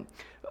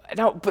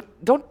 Now,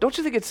 but don't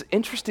you think it's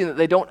interesting that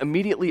they don't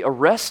immediately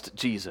arrest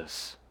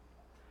Jesus?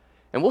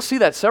 And we'll see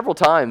that several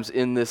times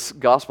in this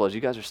gospel as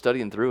you guys are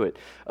studying through it.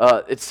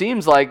 It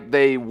seems like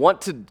they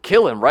want to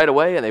kill him right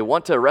away and they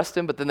want to arrest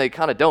him, but then they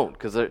kind of don't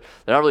because they're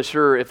not really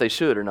sure if they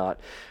should or not.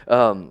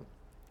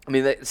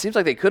 It seems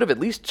like they could have at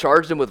least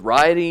charged him with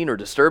rioting or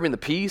disturbing the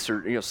peace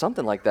or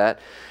something like that.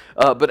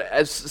 But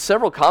as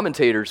several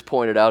commentators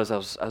pointed out as I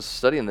was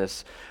studying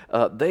this,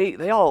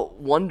 they all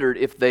wondered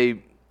if the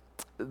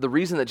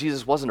reason that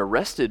Jesus wasn't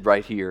arrested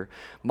right here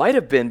might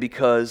have been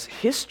because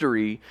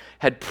history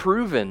had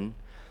proven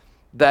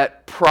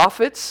that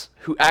prophets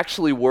who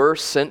actually were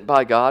sent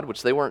by God,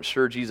 which they weren't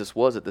sure Jesus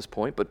was at this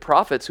point, but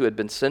prophets who had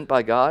been sent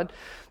by God,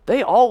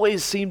 they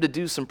always seemed to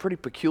do some pretty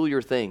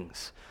peculiar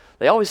things.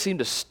 They always seemed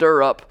to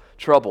stir up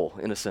trouble,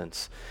 in a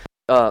sense.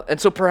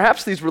 And so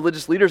perhaps these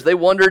religious leaders, they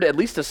wondered, at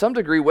least to some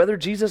degree, whether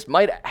Jesus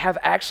might have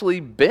actually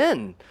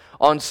been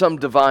on some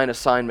divine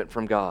assignment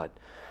from God.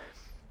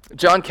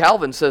 John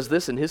Calvin says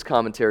this in his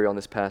commentary on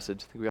this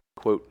passage. I think we got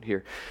a quote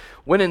here.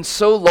 "When in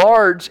so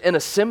large an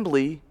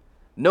assembly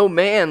no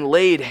man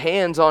laid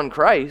hands on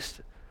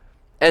Christ,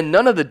 and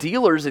none of the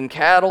dealers in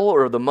cattle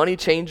or the money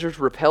changers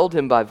repelled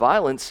him by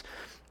violence,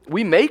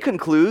 we may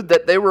conclude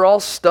that they were all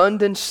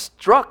stunned and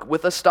struck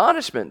with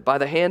astonishment by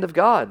the hand of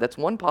God." That's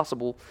one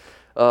possible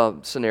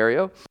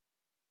scenario.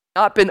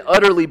 Not been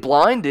utterly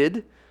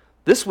blinded,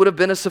 this would have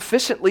been a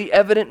sufficiently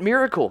evident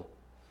miracle.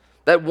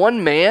 That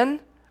one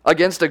man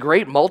against a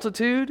great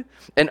multitude,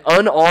 an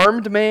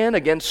unarmed man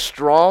against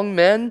strong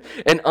men,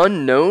 an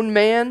unknown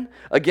man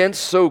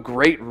against so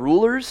great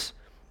rulers,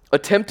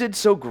 attempted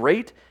so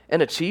great an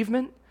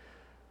achievement.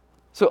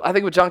 So I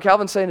think what John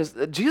Calvin's saying is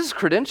that Jesus'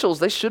 credentials,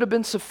 they should have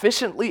been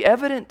sufficiently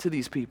evident to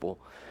these people.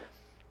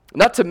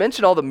 Not to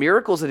mention all the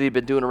miracles that he'd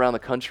been doing around the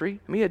country.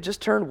 He had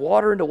just turned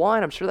water into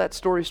wine. I'm sure that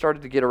story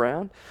started to get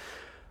around.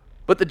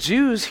 But the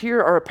Jews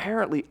here are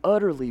apparently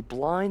utterly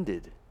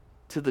blinded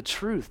to the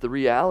truth, the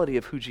reality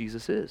of who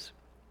Jesus is.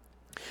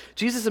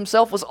 Jesus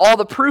himself was all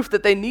the proof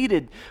that they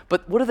needed,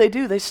 but what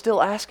do? They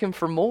still ask him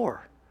for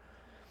more.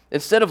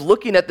 Instead of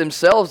looking at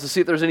themselves to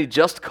see if there's any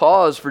just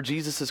cause for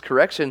Jesus'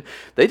 correction,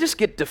 they just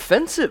get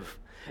defensive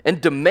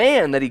and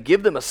demand that he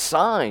give them a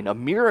sign, a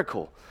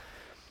miracle.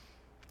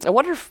 I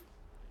wonder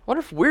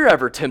if we're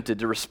ever tempted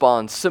to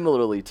respond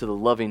similarly to the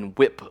loving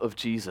whip of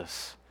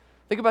Jesus.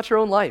 Think about your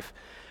own life.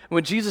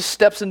 When Jesus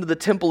steps into the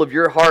temple of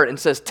your heart and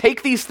says,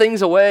 "Take these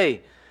things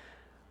away,"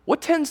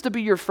 what tends to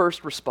be your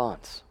first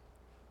response?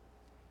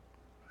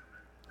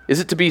 Is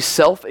it to be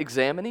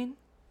self-examining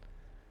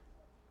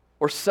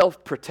or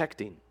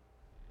self-protecting?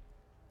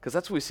 Because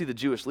that's what we see the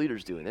Jewish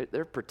leaders doing.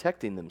 They're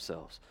protecting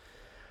themselves.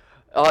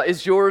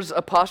 Is yours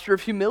a posture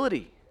of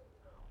humility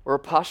or a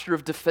posture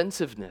of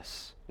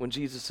defensiveness when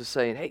Jesus is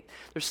saying, "Hey,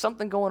 there's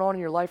something going on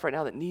in your life right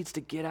now that needs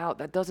to get out.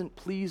 That doesn't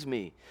please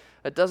me.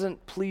 That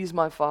doesn't please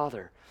my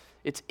Father.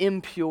 It's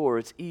impure.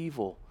 It's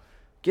evil.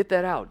 Get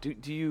that out." Do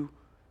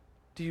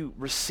you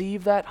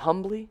receive that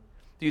humbly?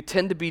 Do you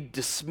tend to be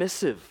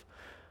dismissive?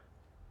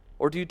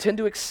 Or do you tend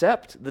to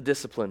accept the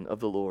discipline of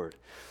the Lord?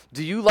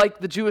 Do you, like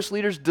the Jewish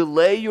leaders,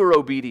 delay your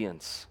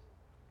obedience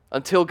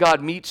until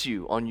God meets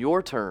you on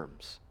your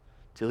terms,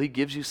 till he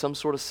gives you some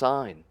sort of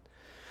sign?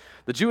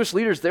 The Jewish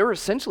leaders, they were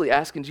essentially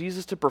asking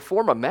Jesus to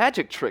perform a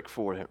magic trick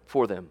for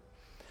them.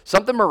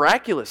 Something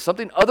miraculous,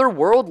 something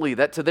otherworldly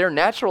that to their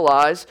natural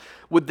eyes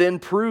would then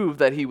prove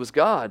that he was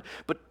God.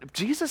 But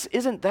Jesus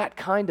isn't that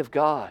kind of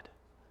God.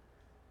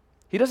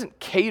 He doesn't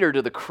cater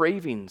to the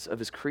cravings of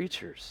his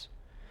creatures.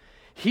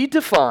 He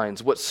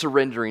defines what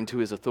surrendering to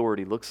his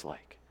authority looks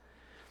like.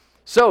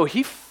 So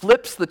he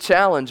flips the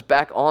challenge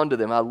back onto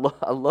them. I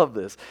love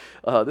this.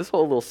 This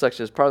whole little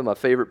section is probably my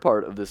favorite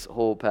part of this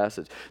whole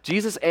passage.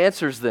 Jesus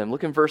answers them.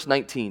 Look in verse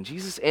 19.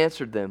 Jesus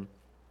answered them,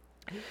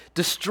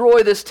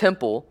 "Destroy this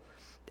temple,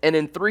 and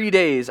in 3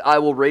 days I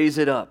will raise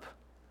it up."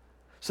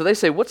 So they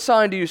say, "What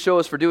sign do you show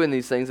us for doing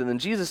these things?" And then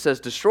Jesus says,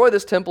 "Destroy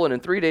this temple, and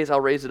in 3 days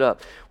I'll raise it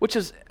up," which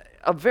is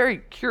a very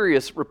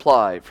curious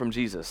reply from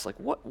Jesus. Like,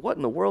 what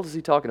in the world is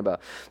he talking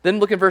about? Then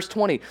look in verse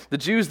 20. The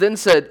Jews then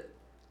said,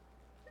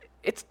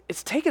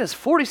 It's taken us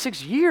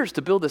 46 years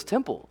to build this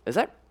temple. Is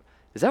that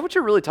what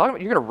you're really talking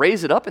about? You're going to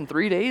raise it up in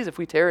 3 days if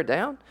we tear it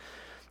down?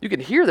 You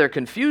can hear their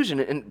confusion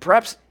and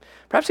perhaps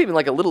even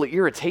like a little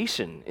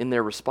irritation in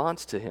their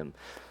response to him.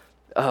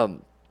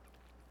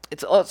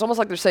 It's almost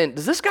like they're saying,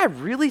 does this guy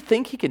really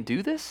think he can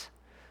do this?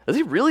 Does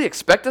he really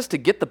expect us to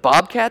get the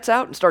bobcats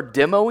out and start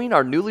demoing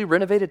our newly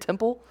renovated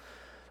temple?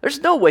 There's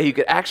no way he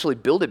could actually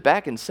build it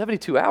back in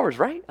 72 hours,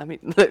 right? I mean,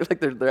 like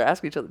they're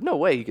asking each other, no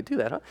way he could do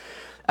that, huh?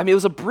 I mean, it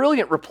was a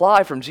brilliant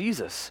reply from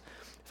Jesus.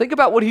 Think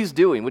about what he's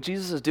doing, what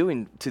Jesus is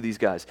doing to these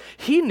guys.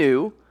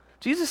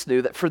 Jesus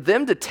knew that for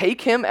them to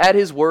take him at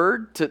his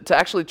word, to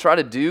actually try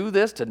to do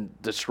this, to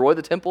destroy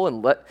the temple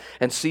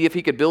and see if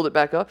he could build it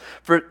back up,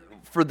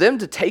 for them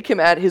to take him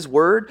at his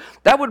word,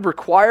 that would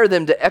require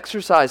them to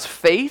exercise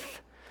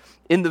faith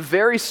in the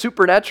very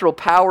supernatural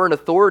power and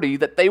authority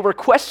that they were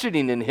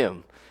questioning in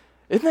him.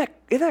 Isn't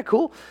that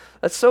cool?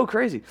 That's so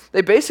crazy.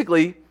 They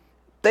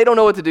don't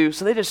know what to do,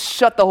 so they just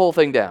shut the whole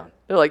thing down.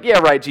 They're like, "Yeah,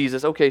 right,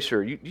 Jesus. Okay,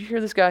 sure. You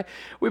hear this guy?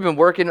 We've been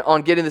working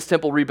on getting this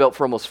temple rebuilt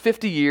for almost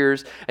 50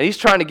 years, and he's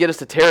trying to get us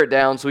to tear it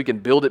down so we can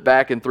build it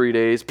back in 3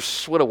 days.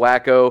 Psh, what a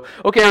wacko.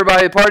 Okay,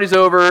 everybody, the party's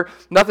over.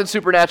 Nothing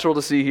supernatural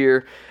to see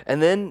here."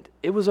 And then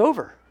it was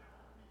over.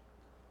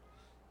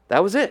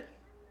 That was it.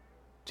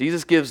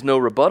 Jesus gives no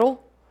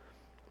rebuttal.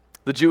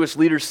 The Jewish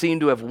leaders seem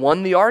to have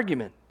won the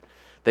argument.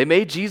 They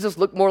made Jesus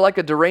look more like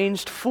a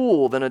deranged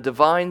fool than a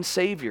divine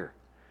Savior.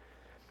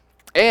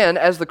 And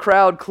as the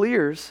crowd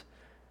clears,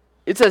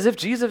 it's as if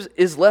Jesus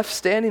is left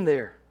standing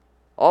there,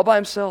 all by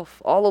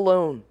himself, all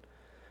alone,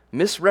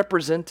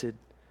 misrepresented,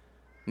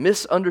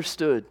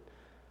 misunderstood,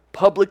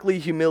 publicly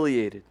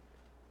humiliated.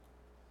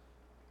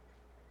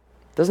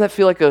 Doesn't that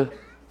feel like a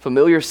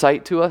familiar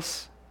sight to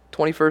us,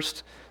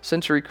 21st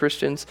century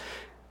Christians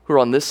who are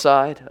on this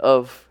side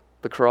of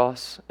the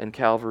cross and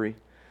Calvary?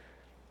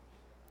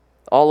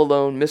 All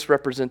alone,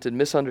 misrepresented,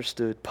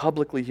 misunderstood,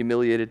 publicly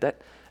humiliated. That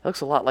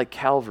looks a lot like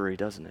Calvary,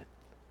 doesn't it?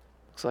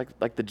 Looks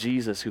like the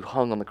Jesus who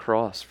hung on the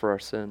cross for our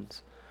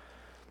sins.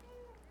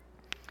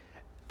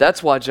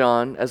 That's why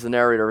John, as the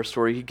narrator of our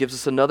story, he gives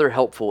us another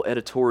helpful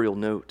editorial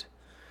note.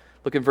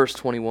 Look in verse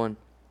 21.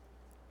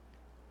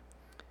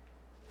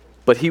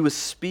 But he was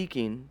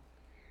speaking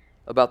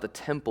about the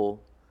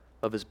temple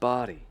of his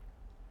body.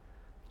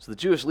 So the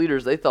Jewish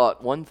leaders, they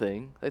thought one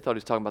thing. They thought he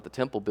was talking about the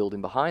temple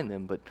building behind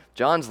them, but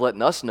John's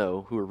letting us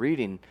know, who are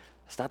reading,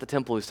 it's not the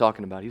temple he's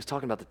talking about. He was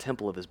talking about the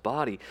temple of his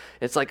body.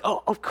 It's like,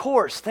 oh, of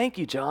course, thank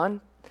you,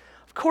 John.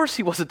 Of course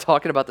he wasn't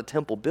talking about the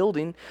temple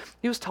building.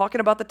 He was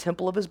talking about the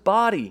temple of his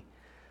body.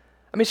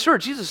 I mean, sure,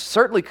 Jesus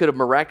certainly could have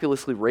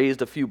miraculously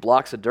raised a few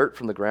blocks of dirt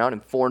from the ground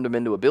and formed them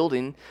into a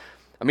building.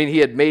 I mean, he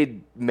had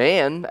made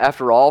man,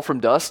 after all,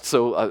 from dust,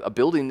 so a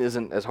building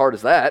isn't as hard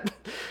as that.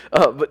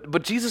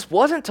 But Jesus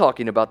wasn't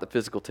talking about the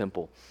physical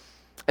temple.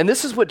 And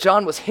this is what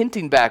John was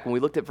hinting back when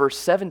we looked at verse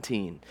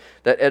 17,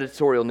 that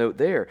editorial note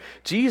there.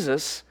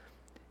 Jesus,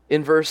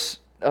 in verse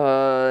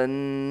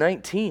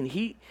 19,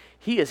 he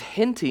is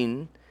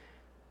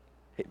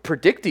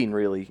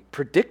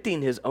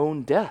predicting his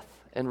own death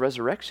and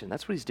resurrection.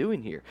 That's what he's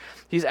doing here.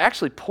 He's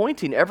actually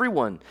pointing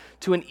everyone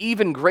to an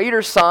even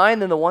greater sign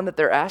than the one that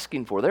they're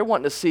asking for. They're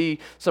wanting to see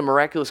some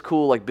miraculous,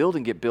 cool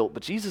building get built,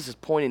 but Jesus is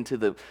pointing to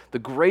the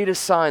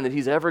greatest sign that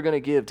he's ever going to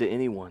give to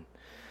anyone.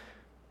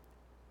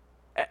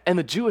 And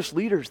the Jewish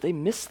leaders, they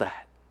miss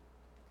that.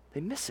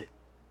 They miss it.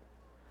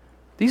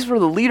 These were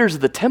the leaders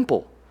of the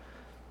temple,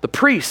 the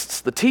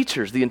priests, the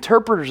teachers, the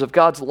interpreters of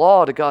God's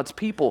law to God's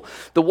people,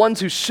 the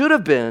ones who should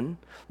have been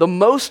the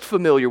most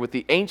familiar with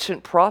the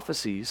ancient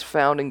prophecies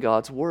found in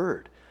God's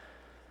word.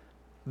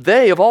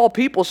 They, of all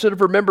people, should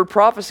have remembered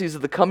prophecies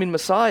of the coming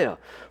Messiah,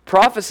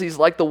 prophecies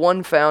like the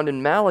one found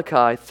in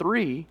Malachi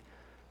 3,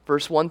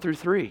 verse 1 through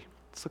 3.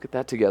 Let's look at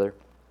that together.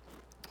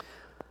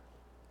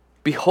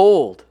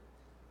 Behold,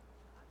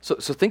 so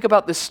think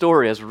about this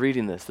story as we're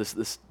reading this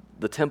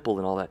the temple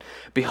and all that.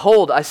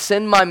 Behold, I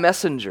send my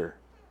messenger,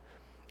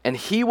 and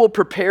he will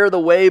prepare the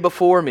way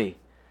before me.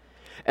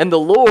 And the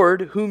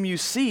Lord, whom you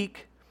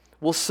seek,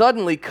 will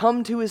suddenly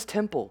come to his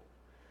temple.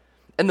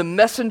 And the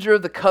messenger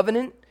of the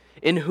covenant,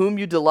 in whom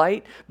you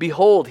delight,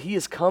 behold, he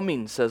is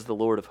coming, says the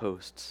Lord of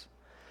hosts.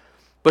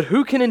 But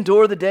who can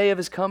endure the day of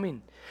his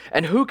coming?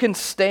 And who can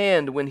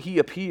stand when he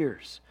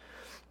appears?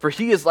 For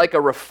he is like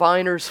a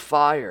refiner's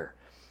fire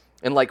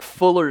and like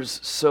fuller's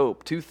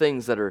soap, two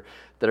things that are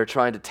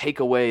trying to take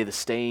away the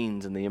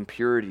stains and the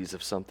impurities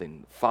of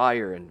something,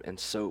 fire and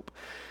soap.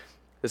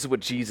 This is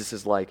what Jesus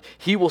is like.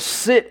 He will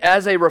sit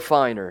as a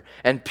refiner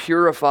and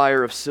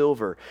purifier of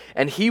silver,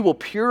 and he will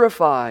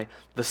purify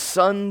the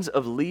sons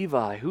of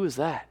Levi. Who is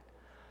that?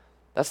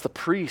 That's the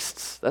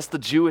priests. That's the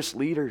Jewish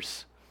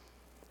leaders.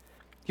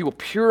 He will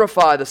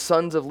purify the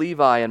sons of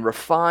Levi and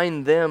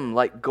refine them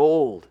like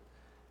gold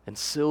and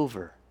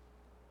silver.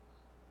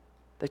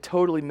 They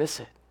totally miss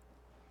it.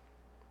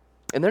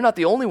 And they're not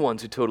the only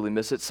ones who totally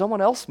miss it.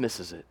 Someone else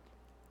misses it,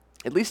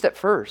 at least at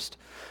first.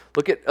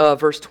 Look at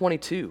verse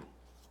 22.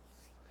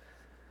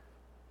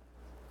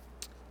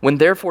 When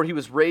therefore he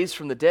was raised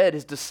from the dead,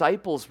 his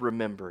disciples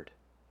remembered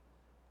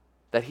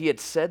that he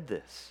had said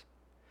this,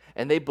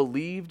 and they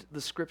believed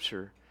the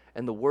scripture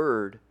and the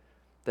word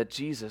that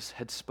Jesus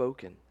had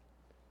spoken.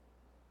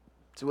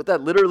 So what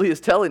that literally is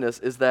telling us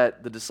is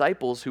that the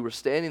disciples who were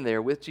standing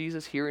there with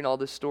Jesus, hearing all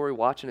this story,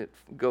 watching it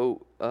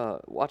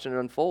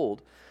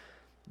unfold,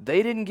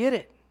 they didn't get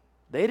it.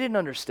 They didn't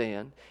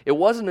understand. It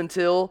wasn't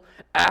until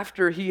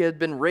after he had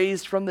been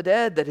raised from the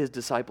dead that his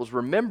disciples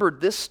remembered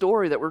this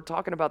story that we're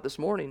talking about this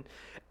morning.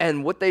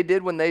 And what they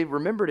did when they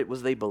remembered it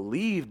was they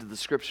believed the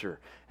scripture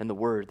and the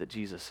word that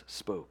Jesus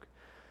spoke.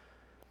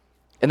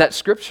 And that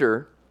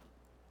scripture,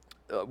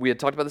 we had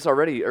talked about this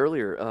already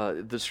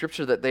earlier. The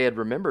scripture that they had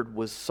remembered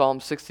was Psalm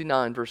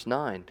 69, verse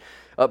 9.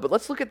 But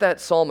let's look at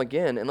that psalm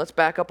again, and let's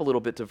back up a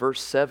little bit to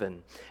verse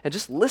 7, and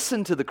just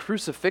listen to the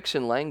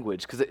crucifixion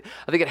language, because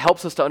I think it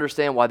helps us to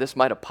understand why this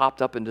might have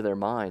popped up into their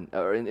mind,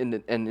 or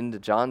into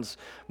John's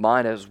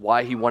mind as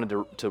why he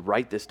wanted to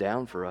write this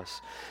down for us.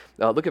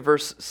 Look at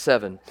verse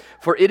 7.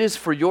 For it is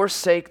for your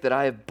sake that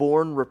I have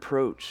borne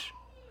reproach.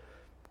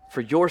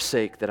 For your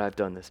sake that I've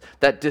done this.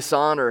 That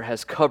dishonor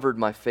has covered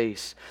my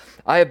face.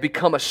 I have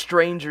become a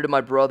stranger to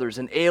my brothers,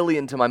 an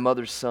alien to my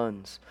mother's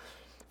sons.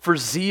 For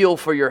zeal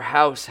for your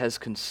house has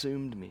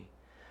consumed me,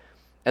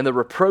 and the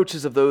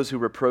reproaches of those who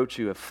reproach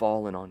you have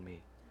fallen on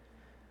me.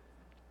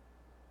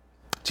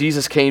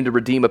 Jesus came to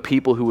redeem a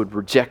people who would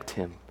reject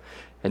him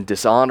and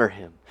dishonor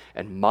him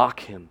and mock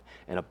him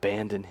and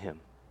abandon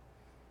him.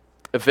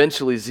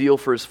 Eventually, zeal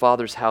for his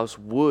Father's house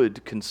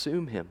would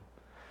consume him.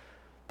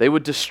 They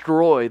would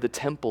destroy the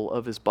temple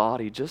of his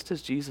body, just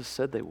as Jesus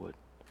said they would.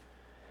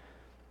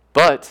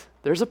 But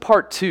there's a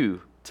part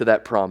 2 to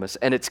that promise,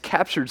 and it's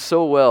captured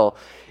so well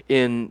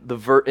in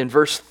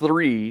verse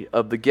 3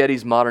 of the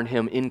Getty's modern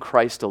hymn, In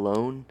Christ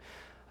Alone.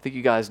 I think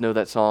you guys know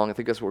that song. I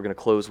think that's what we're going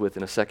to close with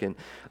in a second.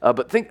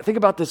 But think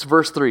about this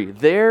verse 3.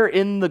 There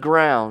in the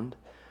ground,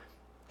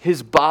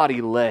 his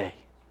body lay,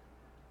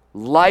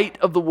 light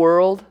of the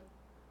world,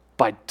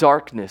 by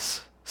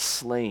darkness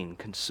slain,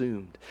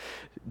 consumed.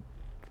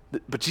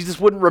 But Jesus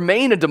wouldn't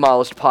remain a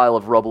demolished pile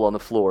of rubble on the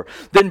floor.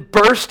 Then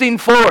bursting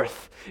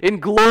forth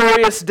in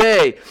glorious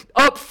day,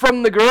 up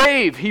from the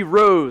grave he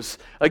rose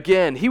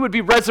again. He would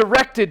be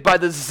resurrected by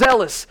the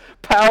zealous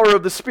power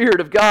of the Spirit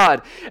of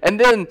God. And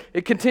then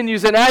it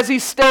continues, and as he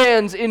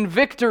stands in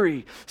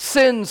victory,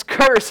 sin's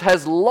curse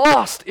has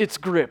lost its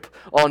grip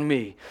on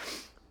me.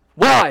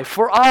 Why?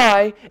 For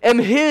I am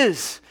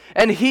his,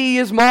 and he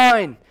is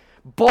mine,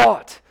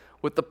 bought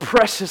with the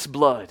precious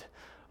blood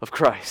of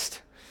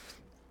Christ.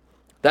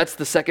 That's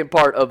the second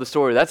part of the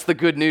story. That's the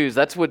good news.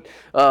 That's what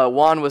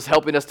Juan was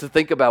helping us to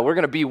think about. We're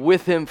going to be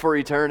with him for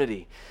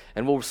eternity.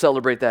 And we'll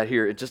celebrate that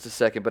here in just a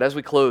second. But as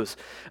we close,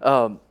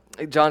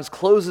 John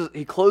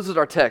closes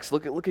our text.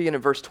 Look again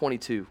in verse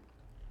 22.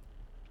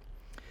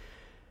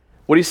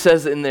 What he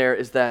says in there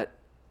is that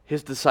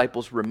his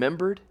disciples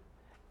remembered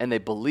and they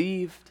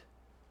believed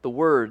the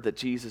word that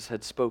Jesus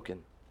had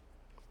spoken.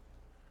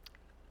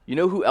 You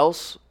know who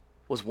else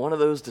was one of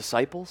those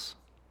disciples?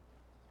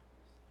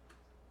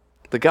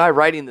 The guy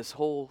writing this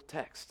whole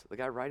text, the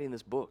guy writing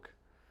this book,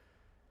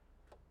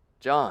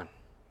 John.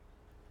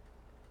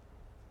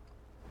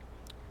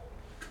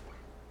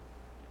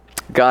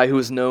 Guy who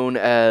is known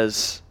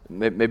as,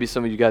 maybe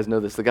some of you guys know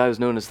this, the guy who's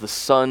known as the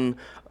son,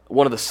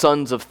 one of the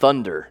sons of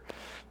thunder.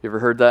 You ever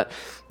heard that?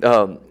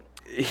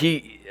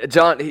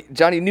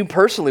 Johnny knew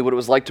personally what it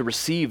was like to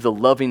receive the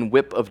loving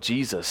whip of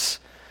Jesus.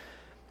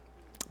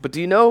 But do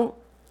you know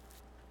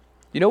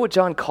what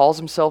John calls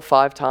himself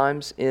 5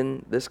 times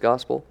in this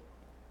gospel?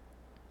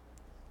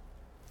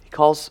 He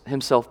calls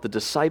himself the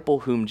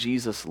disciple whom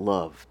Jesus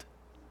loved.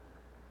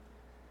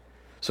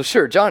 So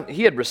sure, John,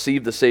 he had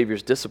received the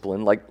Savior's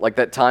discipline, like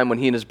that time when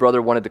he and his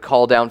brother wanted to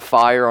call down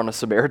fire on a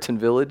Samaritan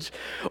village,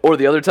 or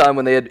the other time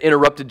when they had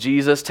interrupted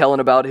Jesus telling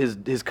about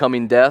his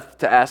coming death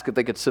to ask if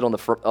they could sit on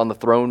the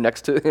throne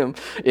next to him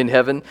in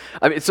heaven.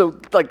 I mean, so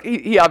like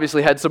he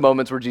obviously had some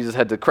moments where Jesus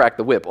had to crack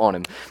the whip on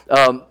him.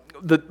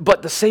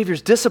 But the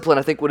Savior's discipline,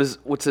 I think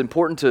what's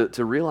important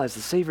to realize,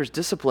 the Savior's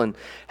discipline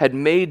had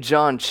made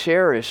John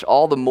cherish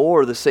all the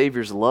more the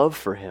Savior's love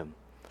for him.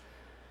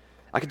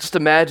 I could just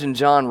imagine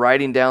John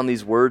writing down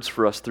these words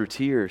for us through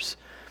tears.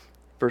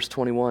 Verse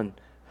 21,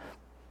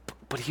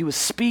 but he was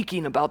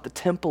speaking about the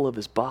temple of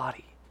his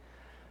body.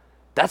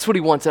 That's what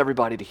he wants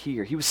everybody to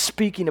hear. He was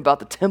speaking about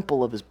the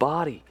temple of his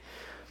body.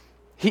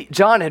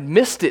 John had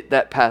missed it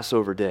that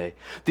Passover day.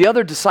 The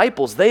other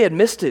disciples, they had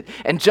missed it.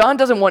 And John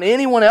doesn't want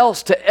anyone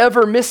else to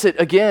ever miss it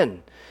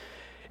again.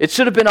 It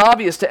should have been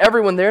obvious to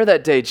everyone there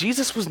that day.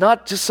 Jesus was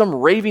not just some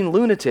raving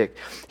lunatic.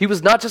 He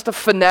was not just a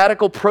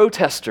fanatical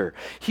protester.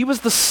 He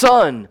was the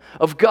Son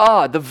of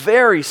God, the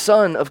very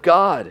Son of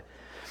God.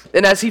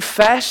 And as he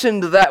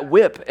fashioned that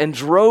whip and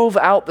drove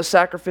out the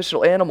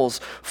sacrificial animals,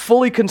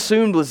 fully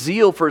consumed with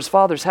zeal for his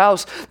Father's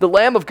house, the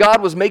Lamb of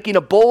God was making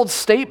a bold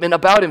statement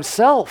about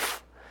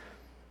himself.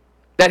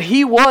 That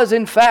he was,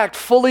 in fact,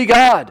 fully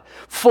God,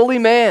 fully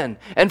man,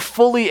 and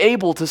fully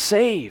able to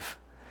save.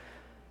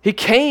 He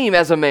came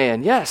as a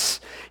man, yes.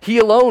 He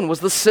alone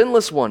was the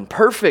sinless one,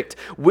 perfect,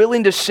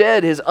 willing to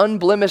shed his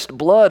unblemished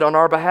blood on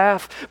our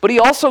behalf. But he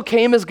also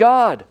came as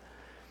God.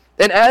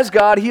 And as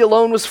God, he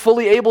alone was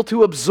fully able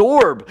to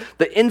absorb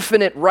the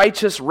infinite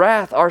righteous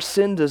wrath our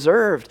sin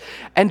deserved.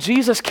 And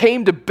Jesus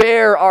came to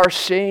bear our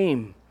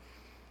shame.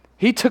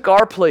 He took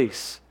our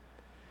place.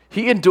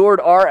 He endured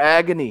our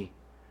agony.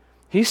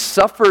 He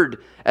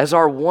suffered as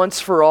our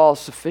once-for-all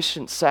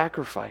sufficient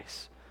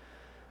sacrifice.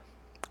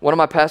 One of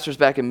my pastors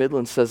back in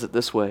Midland says it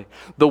this way: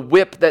 the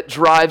whip that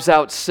drives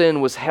out sin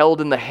was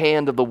held in the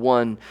hand of the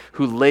one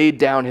who laid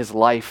down his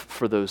life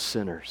for those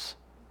sinners.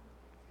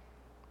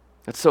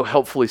 That so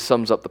helpfully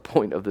sums up the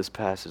point of this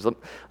passage. Let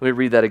me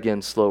read that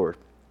again slower.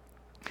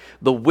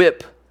 The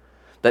whip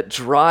that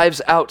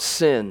drives out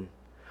sin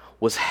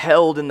was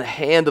held in the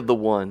hand of the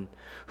one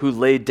who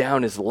laid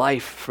down his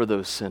life for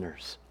those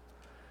sinners.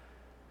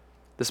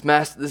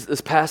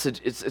 This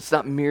passage, it's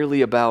not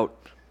merely about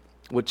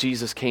what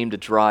Jesus came to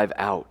drive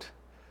out.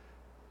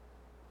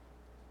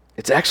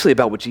 It's actually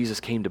about what Jesus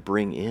came to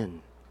bring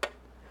in.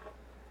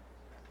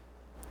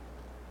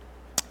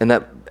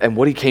 And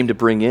what he came to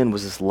bring in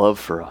was his love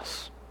for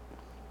us.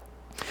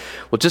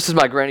 Well, just as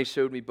my granny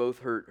showed me both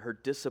her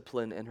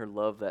discipline and her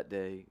love that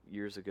day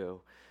years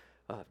ago,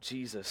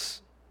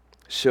 Jesus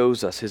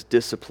shows us his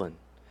discipline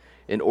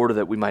in order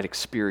that we might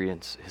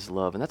experience his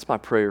love. And that's my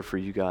prayer for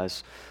you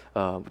guys.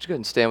 Would you go ahead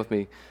and stand with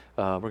me?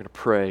 We're going to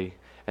pray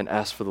and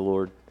ask for the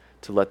Lord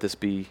to let this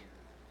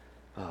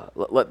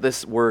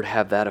word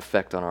have that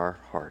effect on our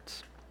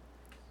hearts.